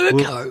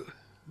 Serco?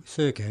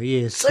 Serco,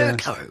 yes.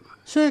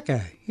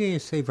 Serco,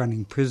 yes, they're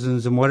running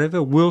prisons and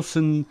whatever.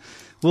 Wilson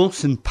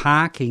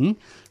Parking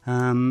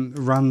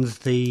runs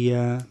the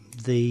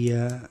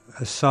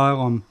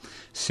asylum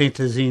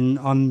centres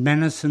on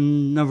Manus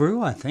and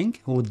Nauru, I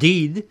think, or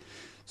did.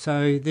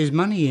 So there's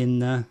money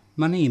in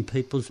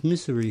people's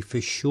misery for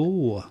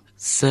sure.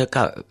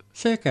 Serco,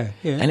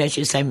 yeah. And as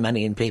you say,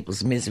 money in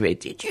people's misery.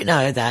 Did you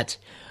know that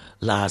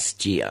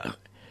last year,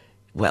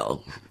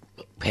 well,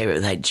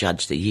 they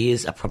judged the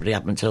years probably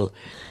up until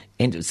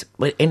end of...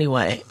 Well,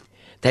 anyway,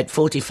 that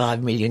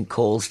 45 million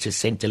calls to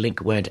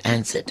Centrelink weren't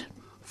answered.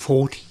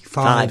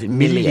 45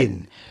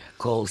 million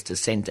calls to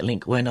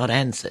Centrelink were not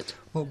answered.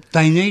 Well,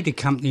 they need a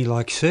company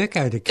like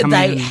Serco to come in.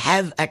 They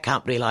have a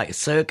company like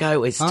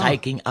Serco is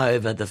taking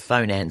over the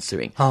phone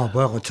answering. Oh,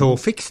 well, it's all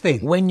fixed then.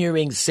 When you're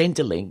in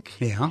Centrelink,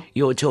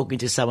 you're talking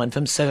to someone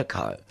from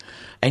Serco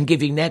and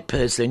giving that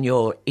person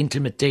your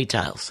intimate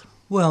details.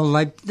 Well,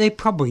 they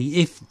probably,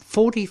 if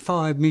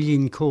 45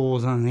 million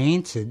calls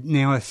unanswered,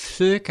 now if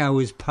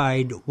Serco is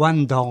paid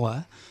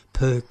 $1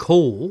 per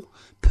call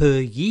per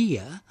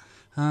year,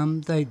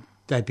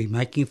 they'd be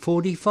making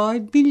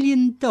 $45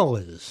 million.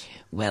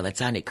 Well,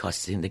 it's only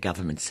costing the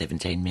government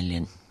 $17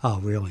 million. Oh,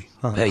 really?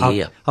 Per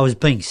year. I was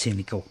being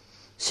cynical,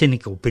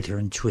 bitter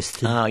and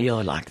twisted. Oh,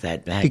 you're like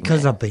that, man.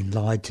 Because I've been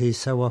lied to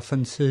so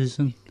often,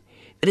 Susan.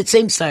 But it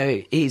seems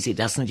so easy,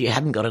 doesn't it? You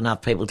haven't got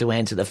enough people to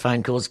answer the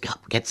phone calls.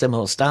 Get some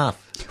more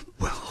staff.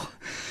 Well,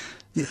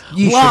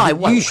 Why?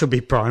 You should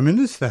be Prime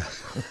Minister.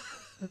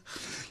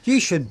 You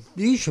should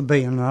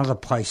be in another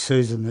place,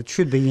 Susan. It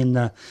should be in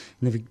the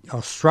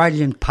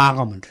Australian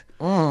Parliament.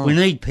 We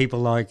need people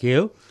like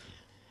you.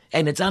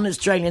 And it's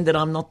un-Australian that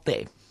I'm not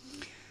there.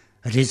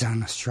 It is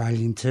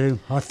un-Australian too.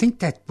 I think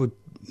that what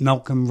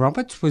Malcolm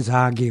Roberts was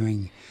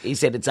arguing. He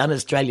said it's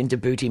un-Australian to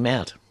boot him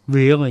out.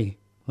 Really?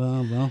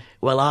 Well.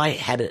 Well, I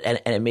had an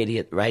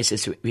immediate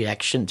racist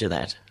reaction to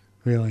that.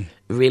 Really?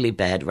 Really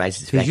bad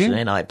racist reaction,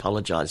 and I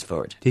apologised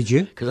for it. Did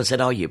you? Because I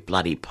said, "Oh, you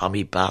bloody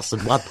pommy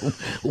bastard!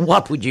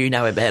 What would you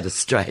know about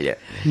Australia?"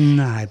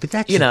 No, but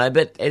that's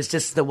but it's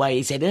just the way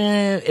he said.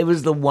 It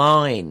was the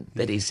wine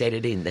that he said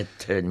it in that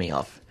turned me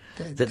off.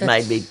 That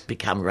made me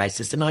become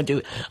racist, and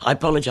I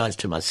apologise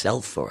to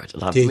myself for it,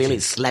 and I've really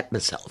slapped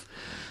myself.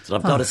 So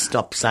I've got to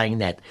stop saying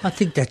that. I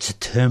think that's a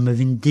term of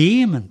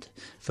endearment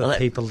for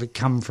people that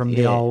come from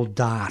the old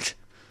dart.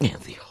 Yeah,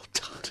 the old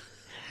dart.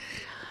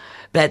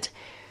 But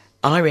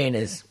Irene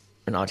is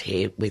not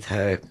here with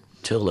her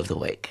tool of the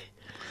week.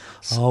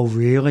 Oh,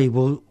 really?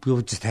 We'll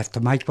just have to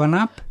make one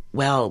up?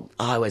 Well,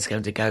 I was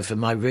going to go for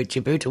my Root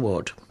Your Boot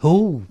award.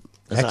 Oh,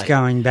 that's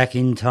going back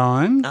in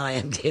time. I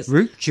am, yes.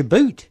 Root Your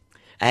Boot.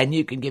 And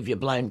you can give your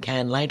blown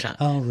can later.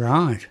 Oh,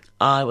 right.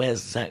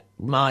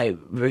 My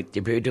Root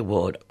Your Boot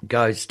award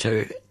goes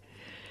to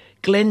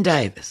Glenn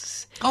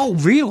Davis. Oh,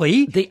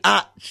 really?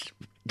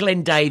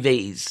 Glenn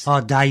Davies.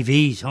 Oh,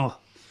 Davies. Oh.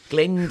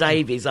 Glenn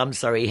Davies, I'm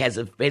sorry, has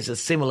a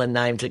similar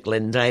name to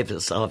Glenn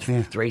Davis of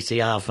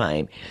 3CR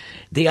fame.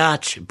 The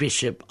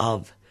Archbishop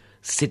of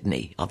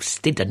Sydney, of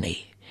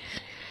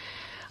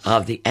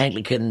the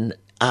Anglican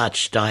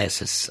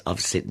Archdiocese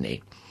of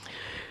Sydney,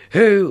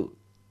 who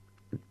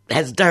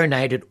has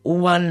donated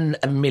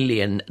 $1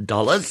 million.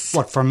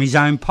 What, from his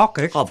own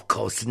pocket? Of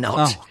course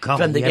not. Oh, God,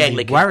 from the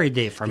Anglican, worried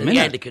there for a minute. The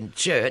Anglican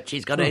Church.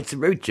 He's got it's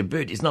Root Your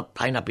Boot. He's not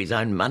paying up his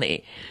own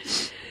money.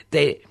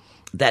 They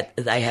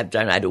have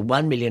donated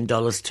 $1 million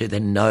to the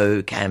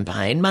No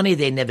campaign, money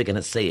they're never going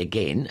to see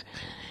again.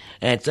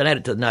 And it's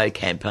donated to the No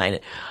campaign.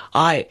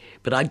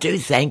 But I do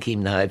thank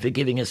him, though, for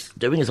doing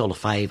us all a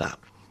favour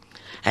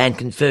and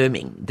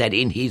confirming that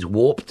in his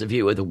warped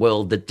view of the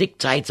world, the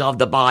dictates of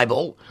the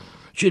Bible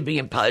should be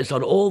imposed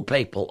on all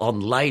people, on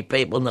lay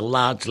people and the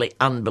largely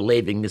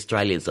unbelieving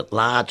Australians at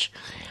large,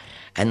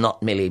 and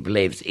not merely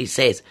believes. He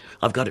says,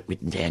 I've got it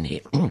written down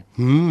here.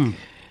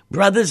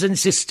 Brothers and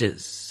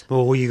sisters.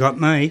 Oh, you got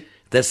me.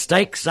 The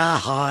stakes are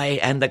high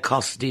and the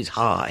cost is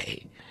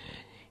high,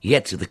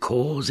 yet the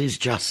cause is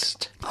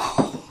just.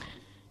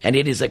 And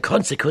it is a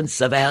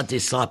consequence of our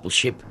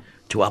discipleship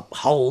to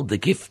uphold the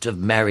gift of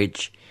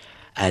marriage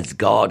as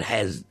God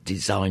has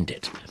designed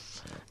it.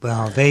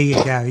 Well, there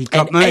you go. You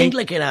got me.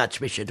 Anglican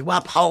Archbishop to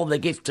uphold the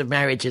gift of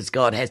marriage as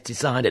God has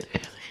designed it.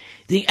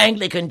 The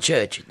Anglican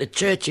Church, the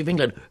Church of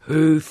England.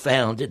 Who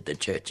founded the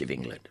Church of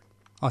England?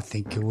 I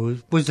think it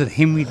was it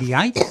Henry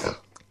VIII?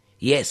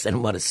 Yes,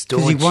 and what a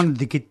staunch... Because he wanted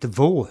to get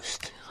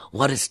divorced.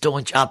 What a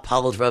staunch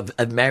upholder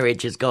of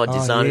marriage as God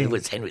designed it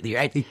was Henry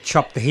VIII. He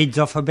chopped the heads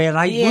off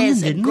about 8 women,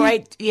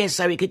 didn't he? Yes,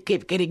 so he could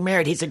keep getting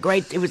married. He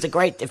was a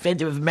great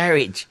defender of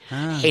marriage,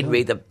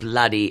 Henry the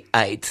bloody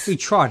Eighth. He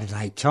tried it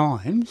 8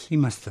 times. He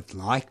must have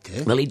liked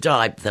it. Well, he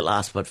died the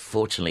last one.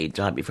 Fortunately, he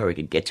died before he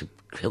could get to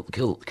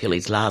kill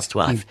his last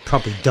wife. He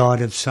probably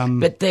died of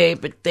some...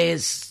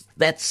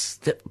 That's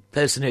the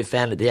person who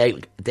founded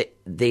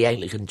the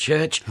Anglican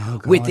Church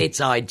with its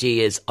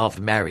ideas of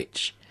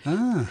marriage.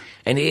 And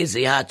here's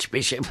the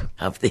Archbishop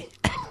of the...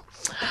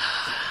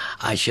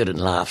 I shouldn't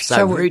laugh.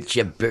 So Root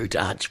Your Boot,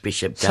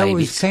 Archbishop Davies. So it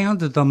was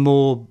founded on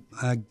more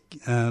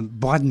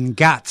blood and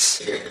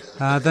guts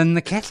than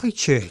the Catholic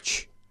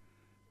Church,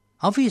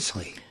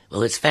 obviously.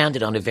 Well, it's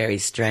founded on a very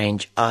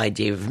strange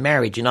idea of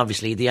marriage, and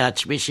obviously the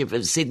Archbishop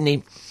of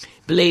Sydney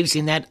believes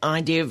in that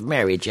idea of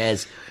marriage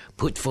as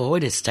put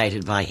forward, as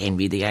stated by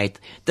Henry VIII,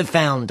 the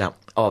founder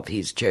of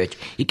his church.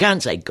 You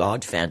can't say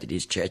God founded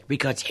his church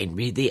because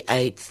Henry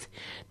VIII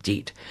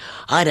did.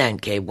 I don't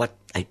care what...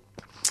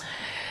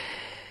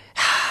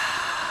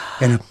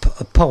 And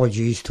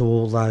apologies to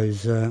all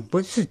those...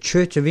 what's it,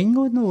 Church of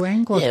England or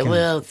Anglican? Yeah,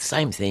 well,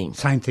 same thing.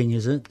 Same thing,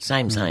 is it?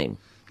 Same.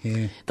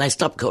 Yeah. They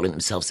stopped calling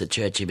themselves the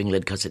Church of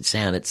England because it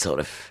sounded sort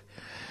of...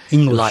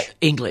 English. Like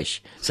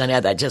English. So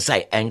now they just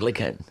say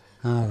Anglican.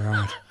 Oh,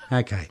 right.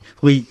 Okay.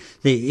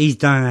 He's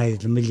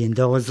donated $1 million.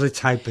 Let's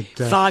hope it...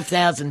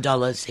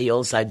 $5,000 he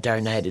also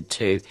donated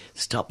to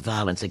Stop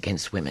Violence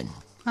Against Women.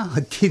 Oh,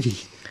 did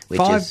he?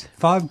 $5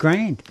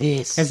 $5,000?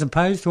 Yes. As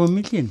opposed to $1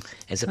 million?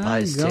 As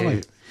opposed to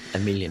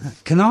 $1 million.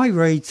 Can I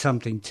read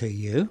something to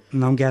you?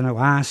 And I'm going to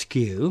ask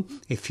you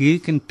if you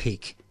can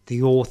pick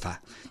the author.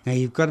 Now,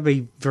 you've got to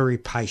be very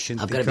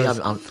patient. I've got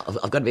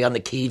to be on the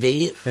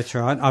TV. That's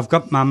right. I've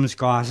got mum's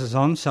glasses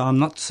on, so I'm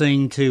not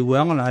seeing too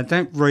well, and I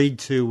don't read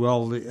too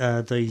well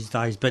these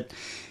days. But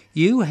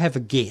you have a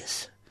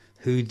guess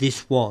who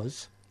this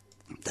was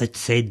that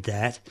said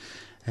that,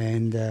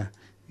 and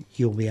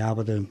you'll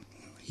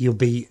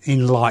be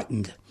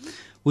enlightened.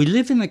 We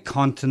live in a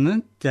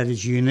continent that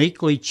is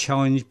uniquely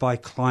challenged by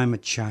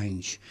climate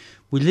change.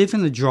 We live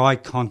in a dry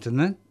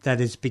continent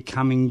that is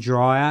becoming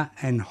drier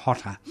and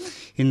hotter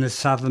in the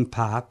southern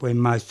part where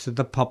most of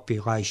the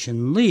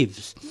population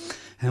lives.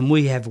 And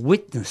we have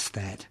witnessed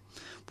that.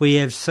 We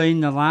have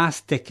seen the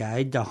last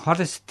decade, the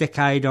hottest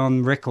decade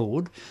on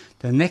record.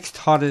 The next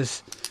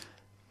hottest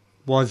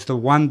was the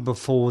one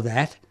before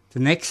that. The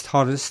next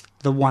hottest,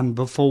 the one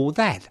before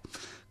that.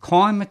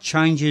 Climate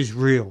change is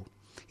real.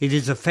 It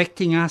is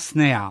affecting us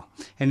now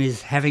and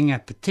is having a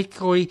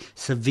particularly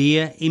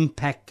severe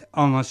impact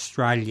on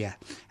Australia.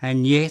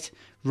 And yet,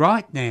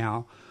 right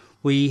now,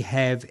 we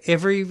have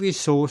every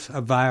resource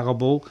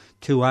available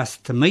to us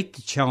to meet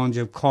the challenge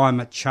of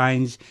climate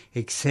change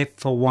except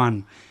for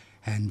one,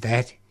 and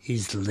that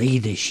is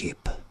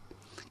leadership.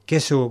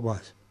 Guess who it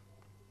was?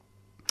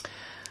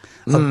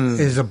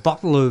 There's a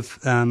bottle of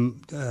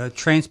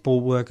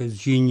Transport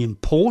Workers Union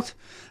port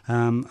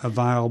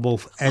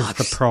available as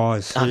the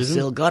prize, Susan. I've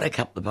still got a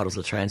couple of bottles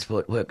of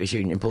Transport Workers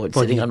Union port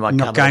sitting on my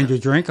cupboard. Not going to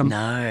drink them?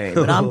 No,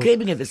 but I'm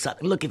keeping it for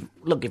something.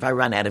 Look, if I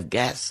run out of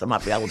gas, I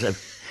might be able to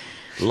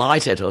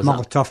light it or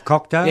something. Molotov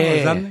cocktail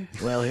or something?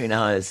 Well, who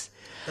knows?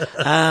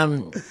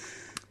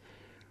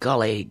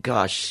 Golly,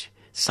 gosh.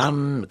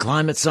 Some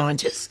climate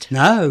scientist?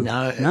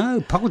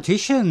 No,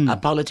 politician. A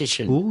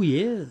politician. Oh,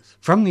 yes.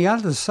 From the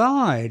other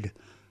side.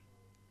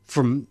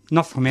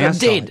 Not from our side.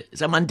 Dead.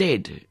 Someone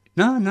dead.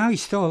 No,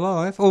 he's still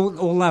alive.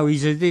 Although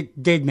he's a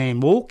dead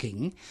man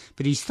walking,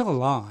 but he's still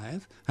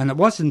alive. And it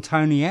wasn't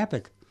Tony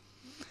Abbott.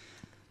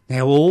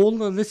 Now, all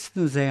the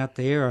listeners out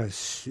there are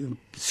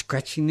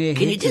scratching their heads.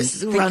 Can you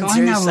just run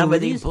through some of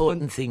the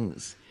important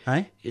things?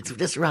 Eh?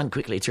 Just run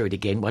quickly through it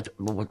again.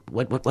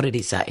 What did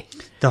he say?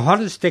 The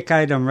hottest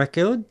decade on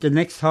record. The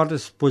next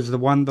hottest was the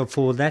one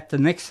before that. The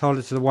next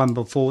hottest is the one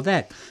before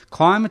that.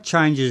 Climate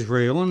change is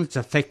real and it's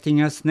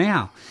affecting us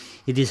now.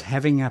 It is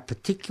having a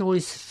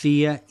particularly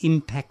severe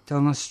impact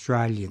on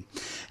Australia.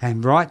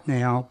 And right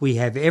now we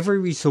have every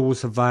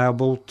resource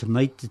available to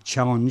meet the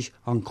challenge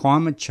on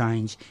climate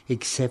change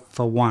except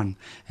for one,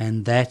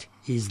 and that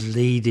is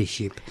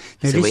leadership.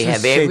 Now, so we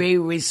have every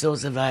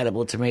resource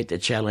available to meet the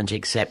challenge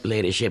except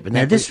leadership. And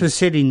now this was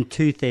said in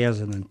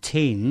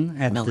 2010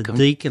 at the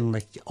Deakin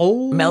lecture.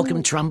 Oh,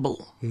 Malcolm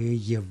Trumbull. Yeah,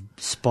 you're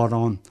spot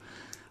on.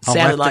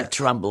 Sounded like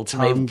Trumbull to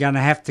me. I'm going to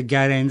have to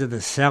go down to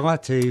the cellar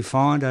to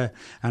find an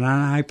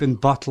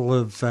unopened bottle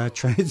of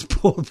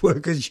Transport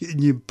Workers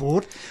Union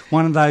port,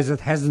 one of those that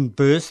hasn't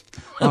burst.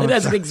 It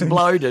hasn't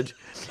exploded.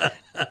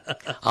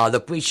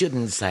 Look, we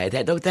shouldn't say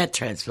that. Look, that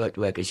Transport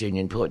Workers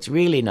Union port's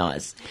really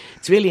nice.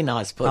 It's really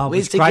nice port. It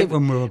was great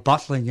when we were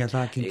bottling it,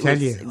 I can tell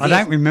you. I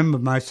don't remember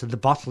most of the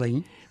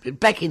bottling. But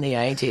back in the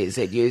 80s,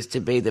 it used to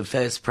be the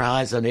first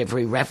prize on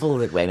every raffle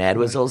that went out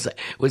was the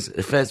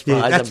first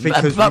prize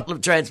a bottle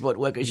of Transport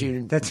Workers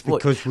Union. That's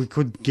because we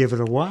couldn't give it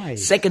away.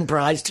 Second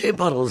prize, 2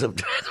 bottles of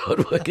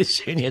Transport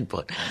Workers Union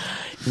port.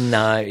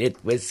 No, it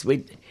was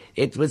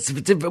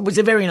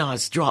a very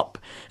nice drop,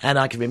 and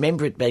I can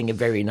remember it being a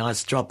very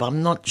nice drop.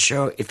 I'm not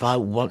sure if I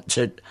want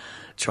to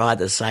try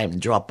the same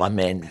drop. I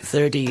mean,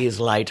 30 years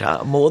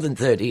later, more than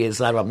 30 years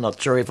later, I'm not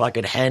sure if I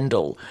could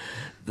handle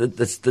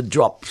the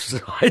drops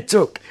I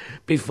took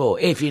before,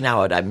 if you know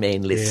what I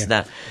mean,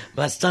 listener. Yeah.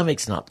 My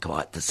stomach's not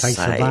quite the same.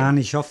 Takes the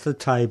varnish off the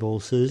table,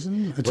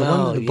 Susan. It's one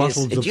of the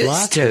bottles of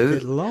glass that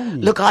get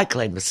long. Look, I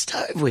cleaned the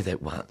stove with it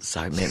once,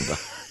 I remember.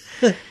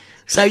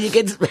 So you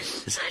get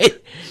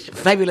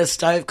fabulous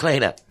stove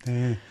cleaner.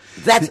 Yeah.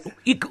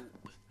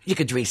 You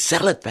could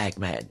resell it back,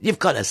 man. You've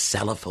got a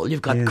cellar full.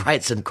 You've got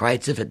crates and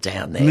crates of it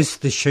down there. Miss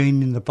the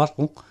sheen in the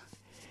bottle.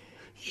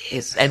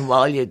 Yes, and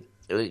while you're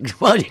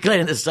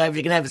cleaning the stove,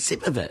 you can have a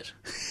sip of it.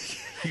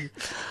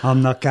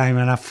 I'm not game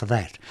enough for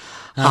that.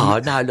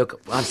 No,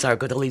 look, I'm sorry, I've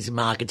got all these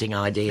marketing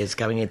ideas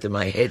going into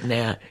my head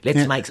now.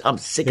 I'm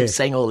sick of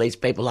seeing all these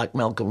people like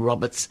Malcolm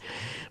Roberts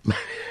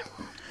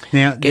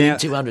getting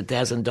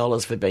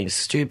 $200,000 for being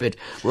stupid.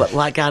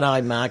 Why can't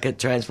I market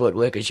Transport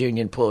Workers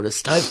Union port a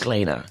stove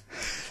cleaner?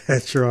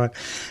 That's right.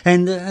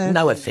 And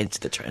no offence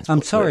to Transport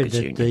I'm sorry Workers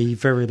that Union. The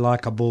very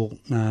likeable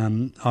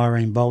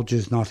Irene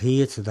Bolger's not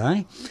here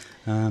today.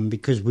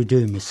 Because we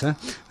do miss her.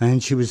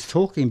 And she was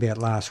talking about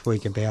last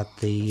week about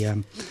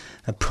the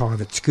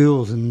private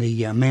schools and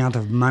the amount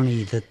of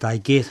money that they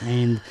get.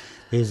 And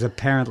there's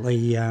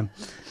apparently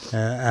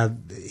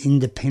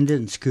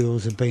independent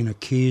schools have been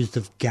accused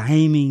of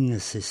gaming the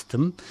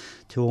system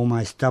to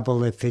almost double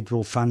their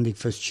federal funding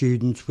for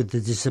students with a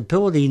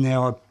disability.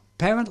 Now,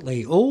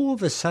 apparently, all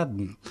of a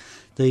sudden,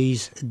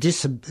 these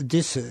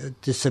disability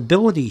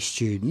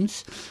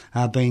students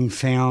are being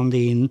found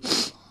in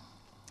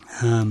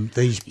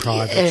these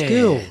private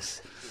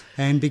schools.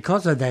 And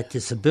because of that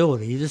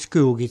disability, the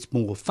school gets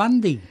more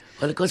funding.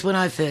 Well, of course, when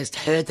I first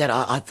heard that,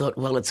 I thought,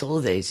 well, it's all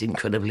these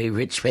incredibly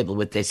rich people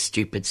with their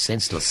stupid,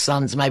 senseless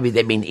sons. Maybe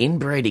they've been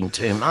inbreeding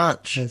too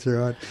much. That's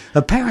right.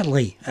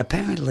 Apparently,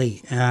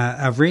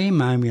 a rare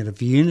moment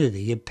of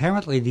unity.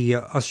 Apparently, the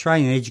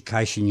Australian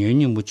Education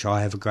Union, which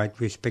I have a great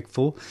respect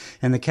for,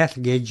 and the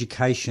Catholic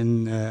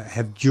Education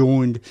have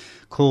joined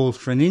calls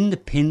for an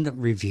independent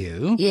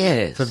review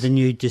for the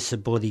new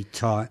disability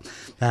tied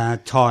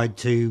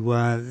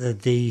to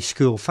the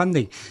school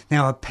funding.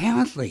 Now,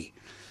 apparently,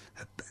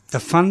 the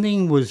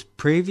funding was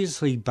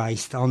previously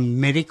based on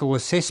medical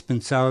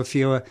assessment. So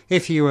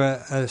if you're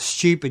a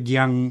stupid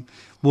young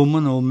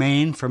woman or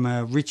man from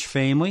a rich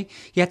family,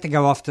 you had to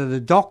go off to the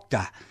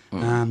doctor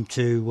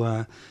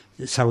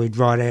so he'd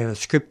write out a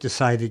script to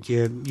say that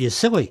you're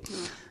silly.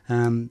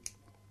 But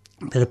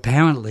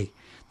apparently,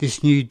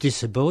 this new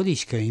disability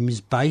scheme is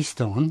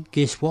based on,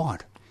 guess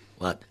what?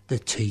 What? The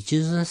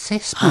teacher's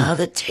assessment. Oh,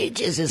 the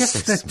teacher's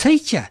assessment. Just the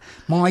teacher.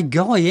 My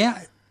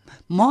guy,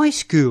 my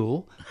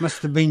school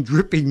must have been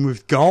dripping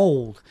with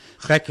gold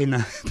back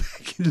in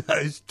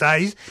those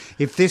days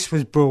if this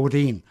was brought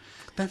in.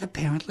 But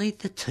apparently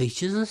the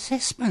teacher's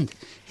assessment.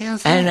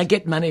 How's that? And they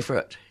get money for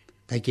it.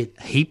 They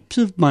get heaps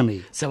of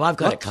money. So I've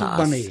got Lots a class.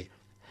 Of money.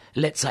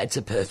 Let's say it's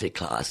a perfect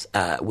class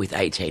with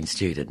 18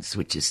 students,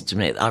 which is, to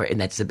me, I reckon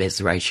that's the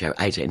best ratio,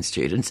 18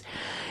 students.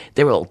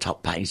 They're all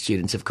top-paying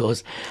students, of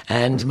course.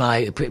 And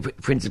my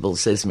principal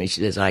says to me,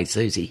 she says, "Hey,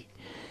 Susie,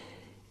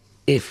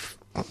 if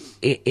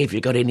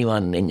you've got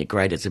anyone in your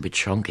grade that's a bit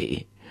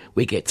chonky,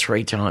 we get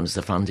 3 times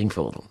the funding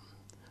for them."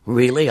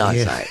 Really, I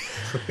say.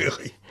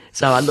 Really?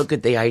 So I look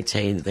at the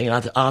 18 thing,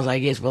 and I was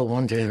like, yes, well,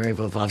 1, 2, 3,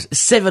 4, 5,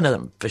 7 of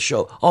them for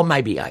sure, or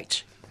maybe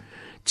 8.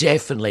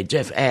 Definitely,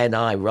 Jeff and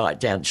I write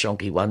down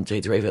chonky 1,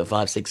 2, 3, 4,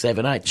 5, 6,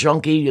 7, 8,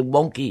 chonky,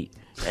 wonky,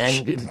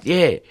 and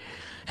yeah,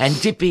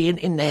 and dippy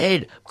in the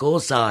head. Of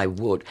course I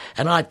would,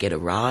 and I'd get a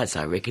rise,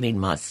 I reckon, in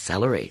my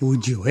salary.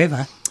 Would you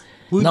ever?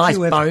 Nice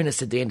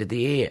bonus at the end of the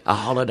year, a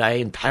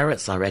holiday in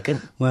Paris, I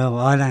reckon. Well,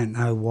 I don't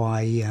know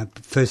why,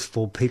 first of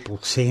all, people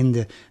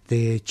send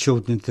their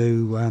children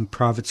to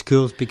private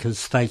schools because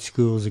state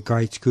schools are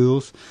great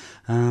schools,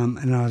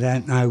 and I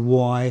don't know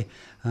why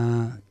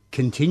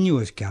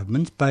continuous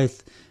governments,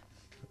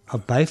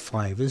 of both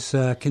flavours,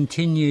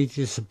 continue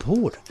to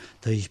support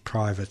these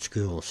private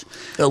schools.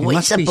 Well,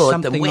 we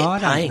support them, we're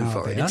paying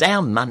for it, it's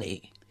our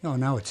money. I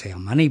know it's our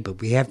money,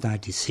 but we have no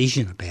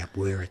decision about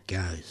where it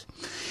goes.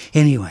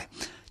 Anyway,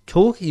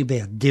 talking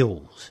about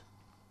dills.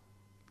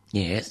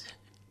 Yes.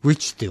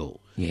 Rich dills.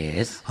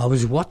 Yes. I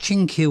was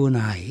watching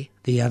Q&A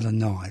the other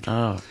night.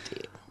 Oh,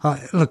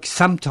 dear. Look,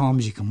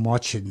 sometimes you can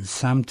watch it and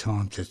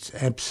sometimes it's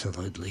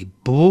absolutely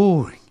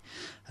boring.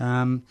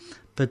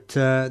 But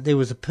there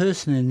was a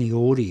person in the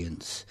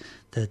audience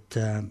that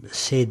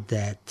said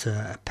that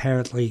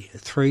apparently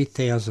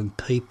 3,000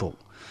 people,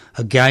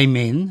 gay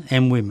men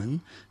and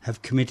women,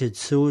 have committed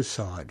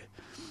suicide.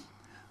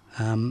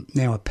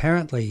 Now,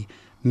 apparently,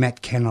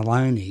 Matt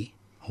Cannelloni,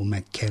 or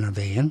Matt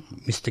Canavan,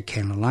 Mr.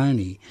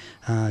 Cannelloni,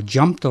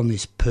 jumped on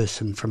this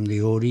person from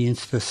the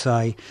audience to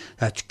say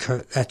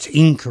that's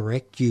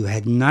incorrect. You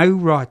had no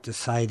right to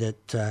say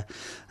that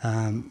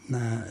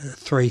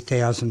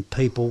 3,000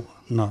 people,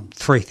 not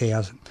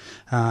 3,000,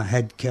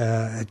 had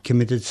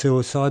committed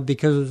suicide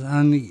because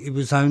it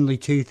was only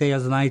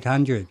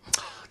 2,800.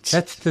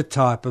 That's the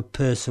type of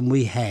person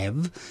we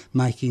have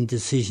making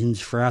decisions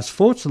for us.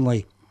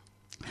 Fortunately,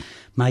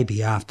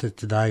 maybe after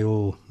today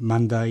or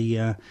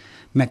Monday,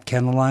 Matt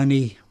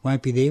Cannelloni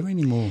won't be there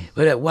anymore.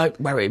 But it won't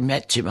worry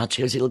Matt too much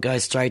because he'll go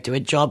straight to a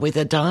job with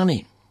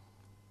Adani.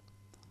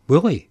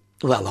 Will he?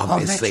 Well,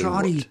 obviously. Oh,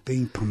 that's right, he's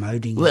been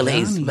promoting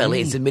Adani.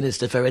 He's the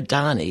minister for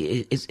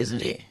Adani,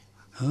 isn't he?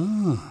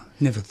 Oh,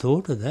 never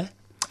thought of that.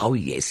 Oh,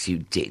 yes, you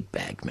did,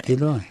 Bagman.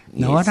 Did I?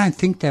 No, yes. I don't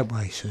think that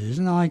way,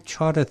 Susan. I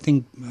try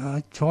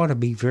to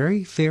be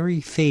very,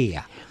 very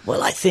fair.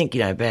 Well, I think,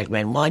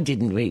 Bagman, why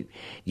didn't we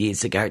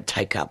years ago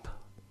take up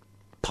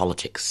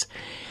politics?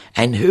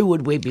 And who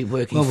would we be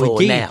working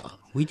for now?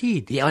 We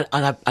did. Yeah,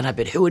 I know,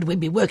 but who would we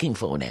be working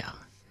for now?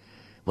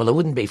 Well, it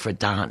wouldn't be for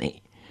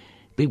Adani.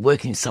 Be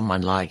working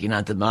someone like,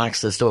 the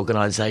Marxist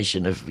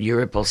Organisation of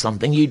Europe or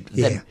something.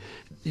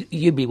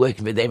 You'd be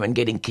working for them and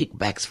getting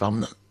kickbacks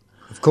from them.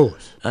 Of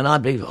course. And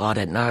I'd be, I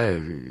don't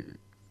know,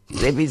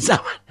 there'd be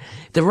someone,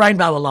 the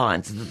Rainbow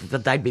Alliance,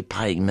 that they'd be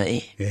paying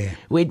me. Yeah.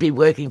 We'd be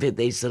working for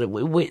these sort of,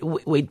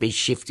 we'd be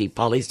shifty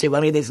pollies too,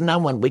 only there's no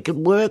one we could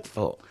work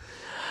for.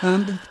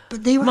 But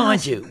there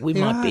Mind you, we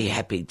might be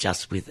happy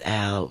just with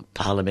our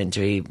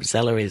parliamentary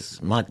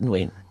salaries, mightn't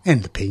we?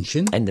 And the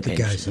pension. And the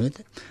pension. Goes with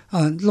it.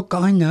 Look,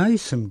 I know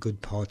some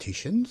good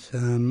politicians.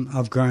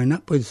 I've grown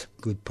up with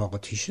good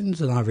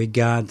politicians and I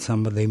regard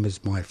some of them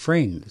as my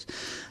friends.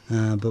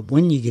 But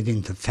when you get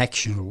into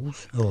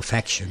factions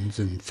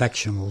and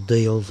factional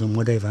deals and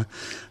whatever,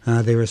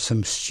 there are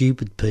some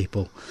stupid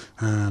people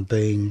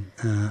being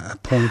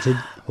appointed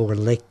or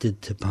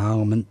elected to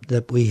Parliament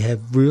that we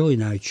have really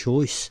no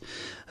choice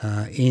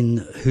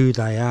in who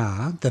they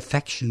are. The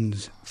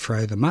factions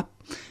throw them up,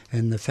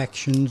 and the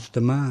factions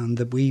demand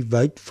that we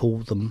vote for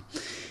them.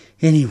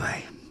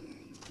 Anyway,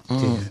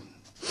 yeah.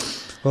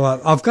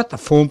 Well, I've got the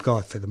form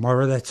guide for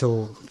tomorrow. That's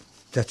all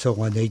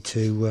I need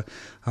to.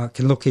 I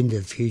can look into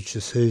the future,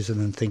 Susan,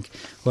 and think,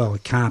 well,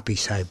 it can't be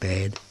so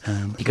bad.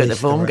 You got the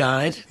form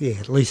guide? Yeah,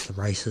 at least the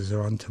races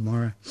are on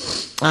tomorrow.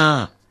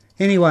 Ah.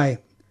 Anyway,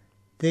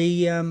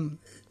 the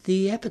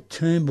Abbott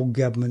Turnbull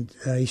government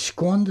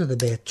squandered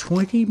about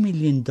 $20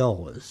 million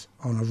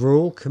on a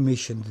royal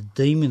commission to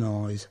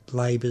demonise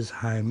Labor's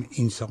home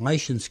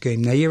insulation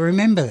scheme. Now, you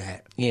remember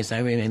that? Yes, I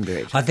remember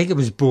it. I think it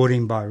was brought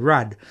in by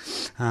Rudd,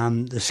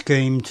 the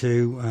scheme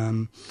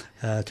to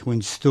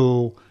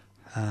install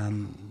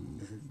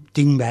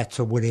dingbats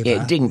or whatever.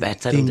 Yeah,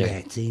 dingbats.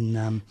 Dingbats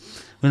in.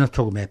 We're not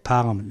talking about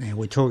Parliament now.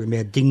 We're talking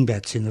about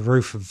dingbats in the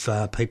roof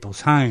of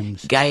people's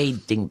homes. Gay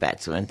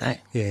dingbats, weren't they?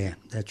 Yeah,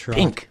 that's right.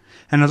 Pink.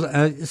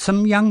 And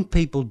some young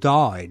people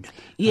died.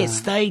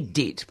 Yes, they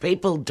did.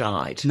 People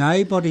died.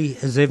 Nobody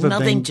has ever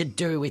Nothing to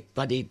do with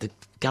the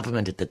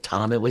government at the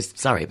time. It was,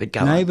 sorry, but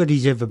go on.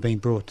 Nobody's ever been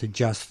brought to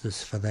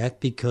justice for that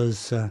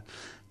because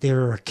there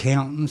were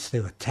accountants,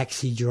 there were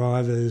taxi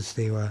drivers,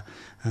 there were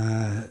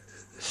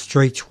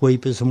street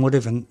sweepers and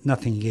whatever.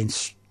 Nothing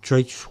against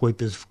street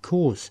sweepers, of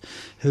course,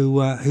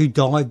 who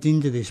dived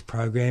into this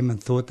program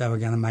and thought they were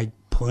going to make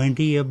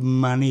plenty of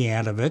money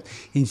out of it,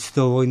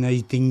 installing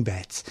these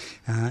dingbats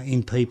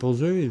in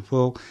people's roofs.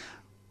 Well,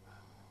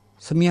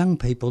 some young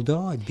people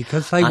died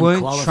because they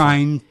weren't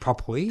trained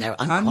properly. They were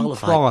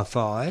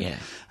unqualified.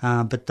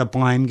 Yeah. But the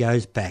blame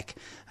goes back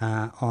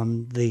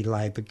on the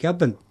Labor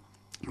government.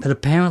 But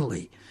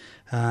apparently,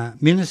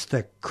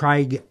 Minister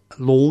Craig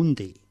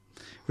Laundy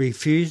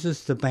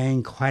refuses to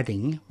ban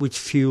cladding, which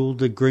fueled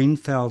the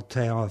Grenfell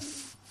Tower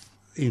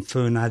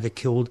inferno that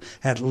killed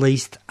at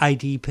least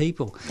 80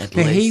 people.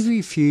 He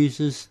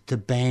refuses to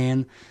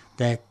ban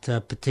that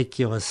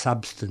particular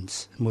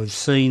substance. And we've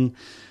seen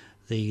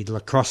the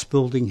Lacrosse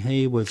building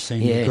here, we've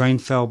seen the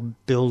Grenfell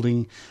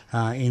building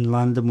in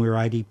London where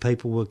 80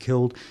 people were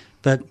killed.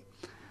 But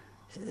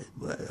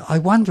I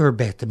wonder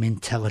about the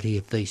mentality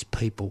of these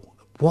people.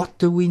 What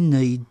do we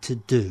need to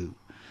do?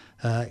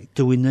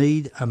 Do we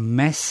need a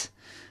mass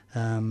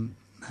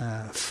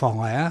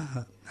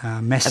fire?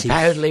 Massive.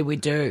 Apparently we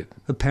do.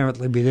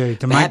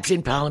 Perhaps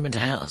in Parliament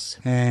House.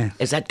 Yeah.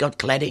 Has that got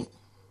cladding?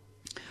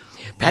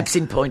 Perhaps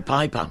in Point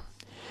Piper.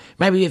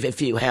 Maybe if a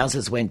few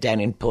houses went down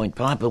in Point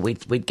Piper,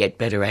 we'd get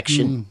better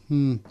action.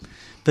 Mm-hmm.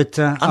 But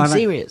I'm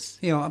serious.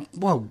 You know,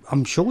 well,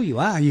 I'm sure you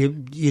are.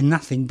 You're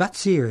nothing but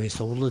serious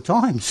all the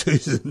time,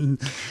 Susan.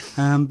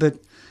 But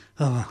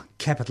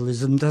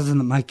capitalism,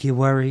 doesn't it make you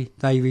worry?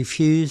 They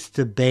refuse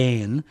to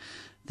ban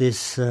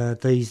this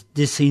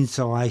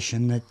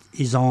insulation that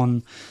is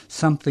on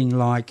something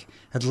like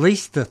at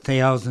least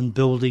 1,000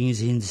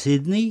 buildings in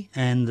Sydney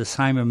and the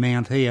same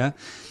amount here.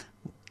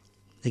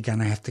 They're going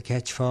to have to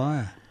catch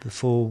fire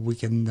before we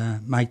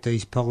can make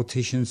these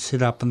politicians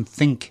sit up and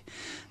think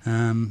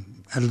a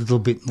little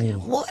bit more.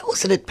 Why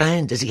wasn't it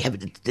banned?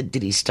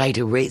 Did he state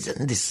a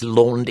reason? This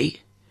Laundry,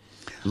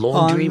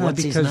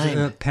 what's his name?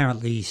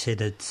 Apparently he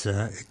said it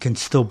can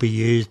still be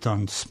used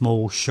on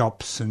small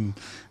shops and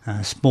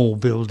small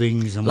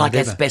buildings and like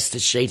whatever.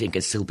 Asbestos sheeting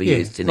can still be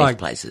used in these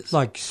places.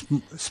 Like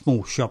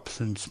small shops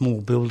and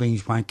small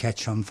buildings won't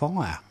catch on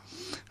fire.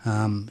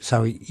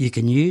 So you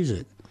can use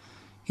it,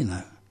 you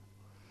know.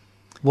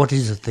 What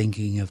is the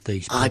thinking of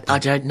these people? I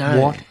don't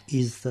know. What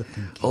is the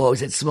thinking? Or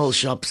is it small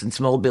shops and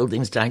small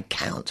buildings don't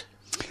count?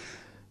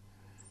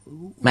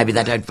 Maybe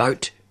they don't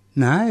vote.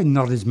 No,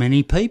 not as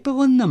many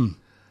people in them.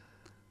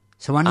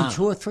 So only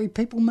 2 or 3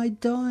 people may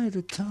die at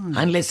a time.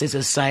 Unless there's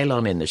a sale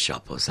on in the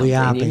shop or something.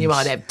 And you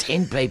might have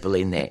 10 people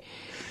in there.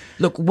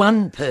 Look,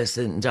 one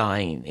person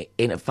dying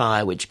in a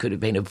fire which could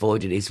have been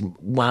avoided is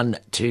one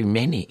too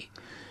many.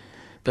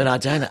 But I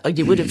don't know.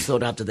 You would have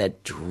thought after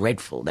that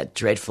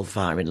dreadful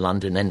fire in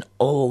London and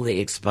all the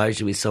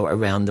exposure we saw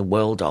around the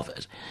world of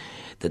it,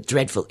 the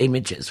dreadful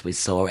images we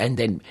saw, and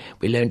then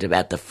we learned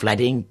about the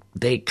flammable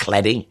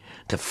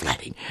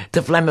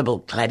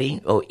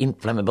cladding, or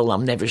inflammable,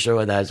 I'm never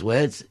sure of those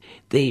words,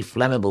 the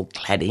flammable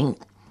cladding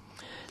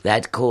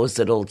that caused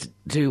it all to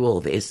do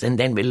all this, and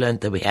then we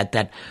learned that we had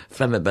that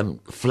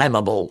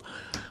flammable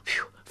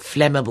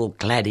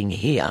cladding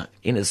here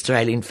in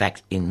Australia, in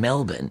fact in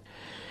Melbourne.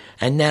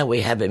 And now we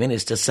have a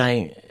minister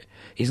saying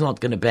he's not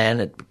going to ban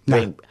it.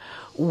 No.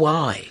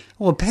 Why?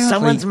 Well, apparently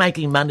someone's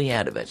making money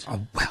out of it.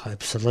 Oh, well,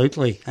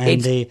 absolutely.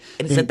 And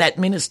it's that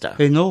minister.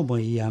 They're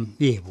normally,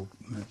 the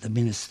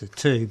minister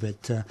too,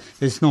 but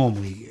there's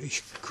normally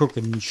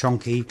crooked and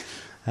shonky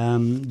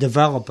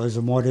developers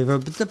and whatever.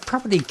 But the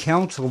Property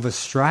Council of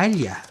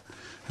Australia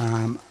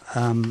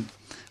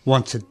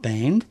wants it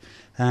banned.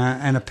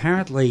 And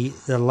apparently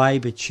the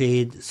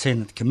Labor-chaired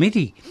Senate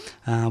committee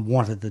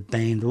wanted it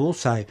banned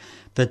also.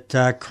 But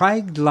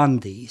Craig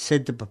Lundy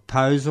said the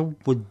proposal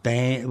would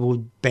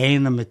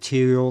ban a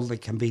material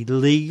that can be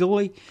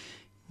legally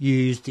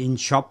used in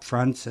shop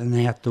fronts and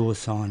outdoor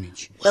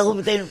signage. Well,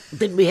 then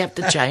we have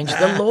to change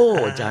the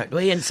law, don't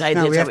we? And say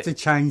No, we there's have to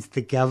change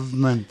the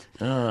government.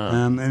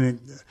 I'm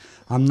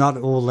not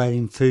all that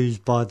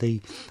enthused by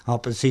the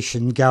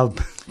opposition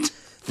government.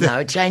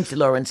 No, change the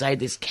law and say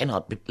this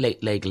cannot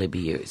legally be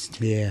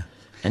used. Yeah.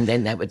 And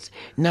then that would...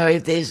 No,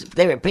 if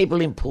there are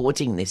people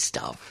importing this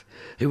stuff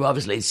who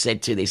obviously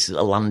said to this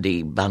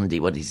Lundy Bundy,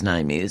 what his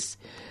name is...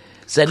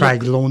 Said,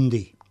 Craig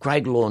Laundy.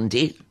 Craig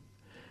Laundy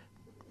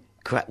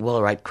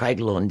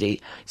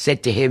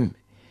said to him,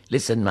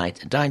 listen,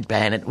 mate, don't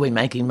ban it. We're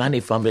making money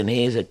from it, and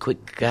here's a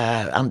quick,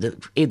 here,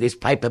 this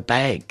paper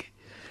bag.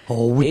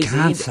 Oh, we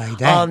can't say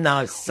that. Oh,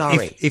 no,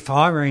 sorry. If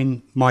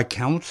Irene, my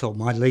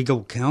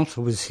legal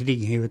counsel, was sitting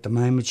here at the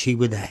moment, she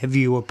would have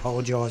you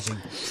apologising.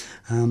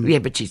 Yeah,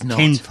 but she's not.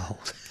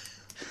 Tenfold.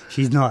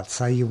 She's not,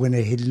 so you went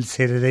ahead and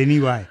said it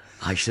anyway.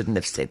 I shouldn't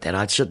have said that.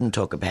 I shouldn't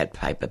talk about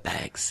paper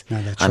bags. No,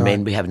 that's right. I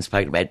mean, we haven't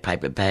spoken about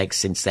paper bags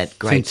since that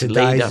great since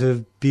leader. the days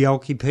of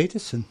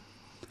Bjelke-Petersen.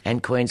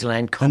 And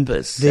Queensland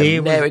Compass.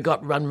 And now we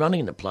got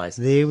running the place.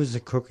 There was a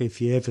crook if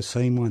you ever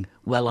seen one.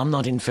 Well, I'm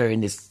not inferring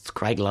this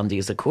Craig Lundy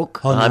as a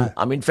crook. Oh, no.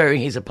 I'm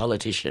inferring he's a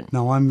politician.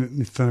 No, I'm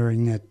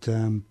inferring that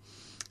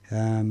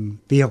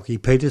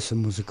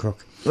Bjelke-Petersen was a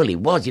crook. Well, he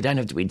was. You don't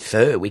have to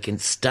infer. We can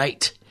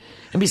state.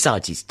 And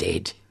besides, he's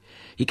dead.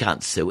 He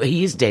can't sue.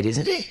 He is dead,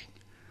 isn't he?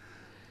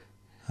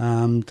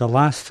 The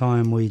last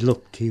time we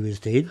looked, he was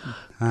dead.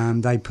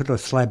 They put a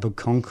slab of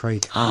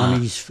concrete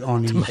on his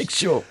funeral to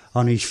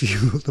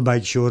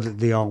make sure that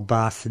the old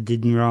bastard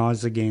didn't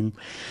rise again.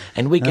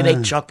 And we can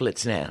eat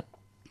chocolates now.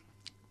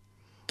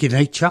 Can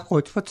eat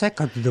chocolates? What's that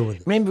got to do with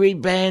it? Remember he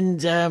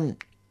banned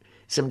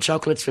some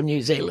chocolates from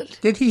New Zealand?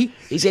 Did he?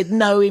 He said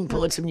no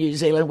imports from New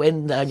Zealand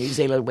when New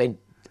Zealand went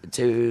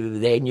to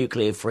their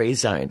nuclear-free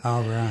zone.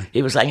 Oh, right.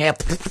 He was saying, how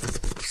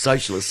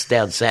socialists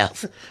down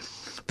south.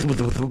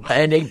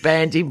 And he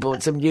banned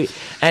imports from New...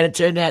 And it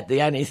turned out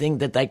the only thing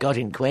that they got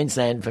in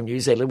Queensland from New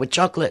Zealand were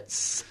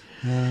chocolates.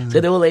 So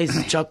there were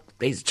all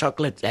these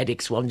chocolate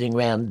addicts wandering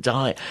around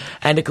dying.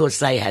 And, of course,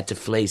 they had to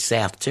flee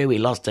south too. We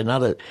lost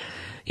another,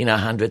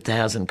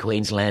 100,000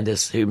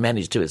 Queenslanders who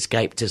managed to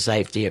escape to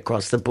safety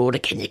across the border.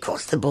 Can you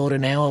cross the border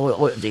now,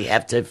 or do you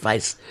have to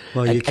face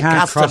you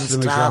can't cross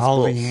them if you're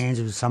holding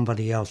hands with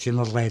somebody else. You're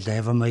not allowed to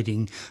have a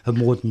meeting of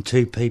more than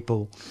two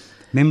people.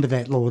 Remember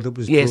that law that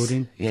was brought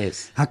in?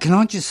 Yes. Can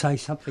I just say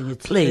something?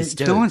 Please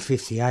do.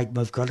 9:58.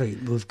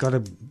 We've got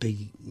to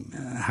be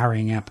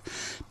hurrying up.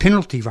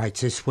 Penalty rates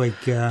this week.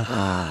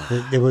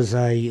 There was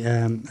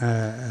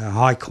a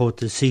High Court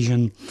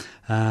decision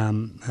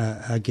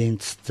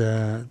against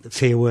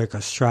Fair Work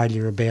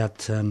Australia about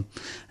them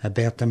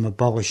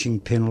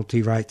abolishing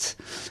penalty rates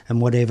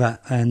and whatever.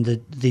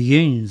 And the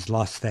unions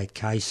lost that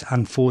case,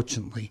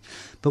 unfortunately.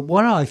 But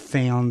what I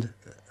found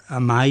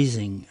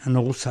amazing and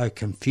also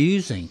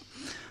confusing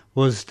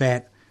was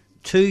that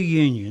two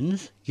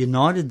unions,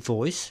 United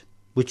Voice,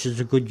 which is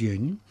a good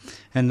union,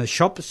 and the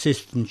Shop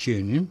Assistants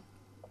Union,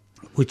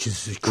 which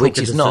is as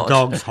crooked as the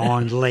dog's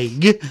hind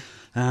leg,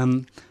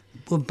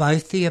 were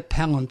both the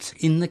appellants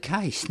in the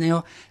case.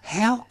 Now,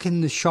 how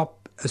can the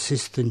Shop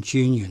Assistants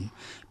Union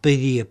be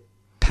the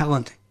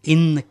appellant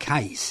in the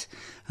case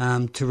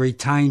to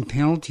retain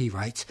penalty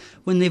rates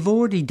when they've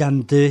already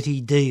done dirty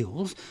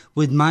deals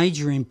with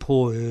major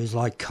employers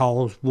like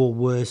Coles,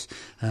 Woolworths,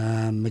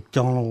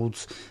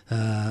 McDonald's,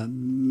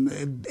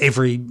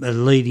 every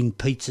leading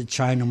pizza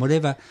chain and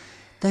whatever?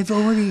 They've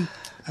already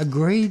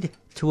agreed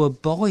to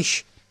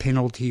abolish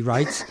penalty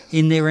rates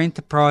in their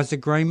enterprise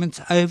agreements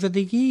over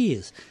the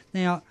years.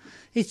 Now,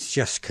 it's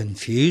just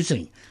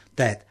confusing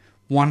that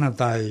one of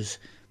those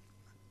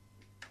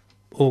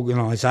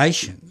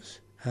organisations,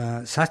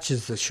 such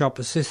as the Shop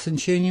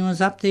Assistants Union,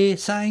 was up there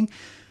saying,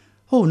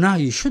 oh, no,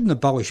 you shouldn't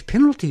abolish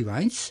penalty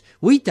rates.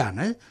 We done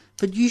it,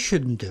 but you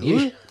shouldn't do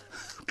it.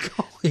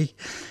 Golly,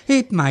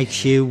 it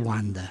makes you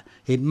wonder.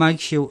 It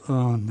makes you,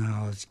 oh,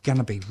 no, I was going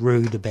to be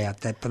rude about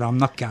that, but I'm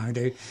not going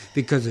to,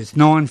 because it's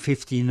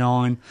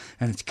 9:59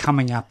 and it's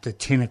coming up to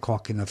 10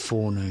 o'clock in the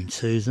forenoon,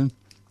 Susan.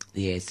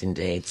 Yes,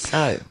 indeed.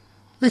 So,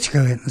 let's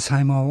go out in the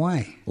same old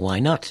way. Why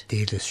not?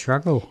 Dare to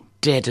struggle.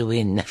 Dare to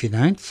win. If you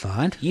don't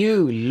fight,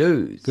 you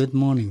lose. Good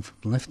morning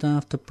from Left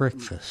After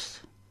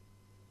Breakfast.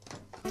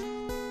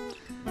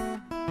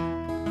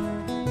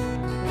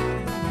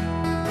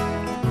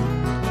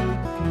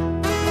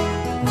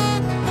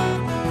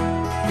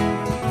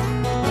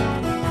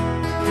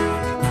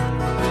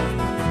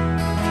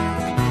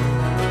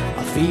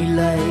 I feel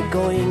like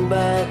going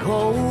back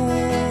home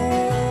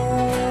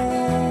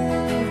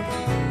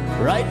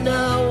right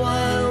now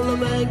while the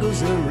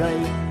mangoes are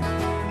ripe.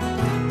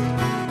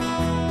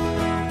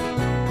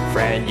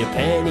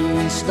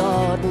 Frangipani's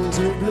starting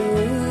to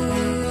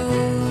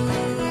bloom,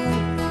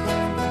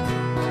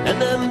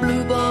 and them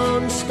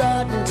bluebonds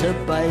starting to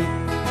bite.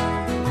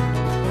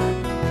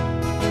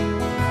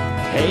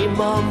 Hey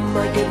Mom,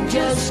 I can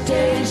just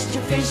taste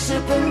your fish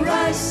soup and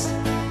rice.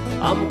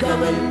 I'm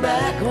coming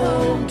back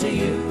home to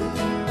you.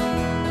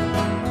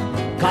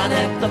 Can't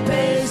act the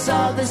pace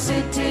of the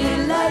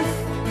city life,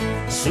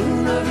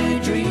 Soon I'll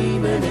be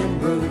dreaming in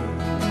Bruges.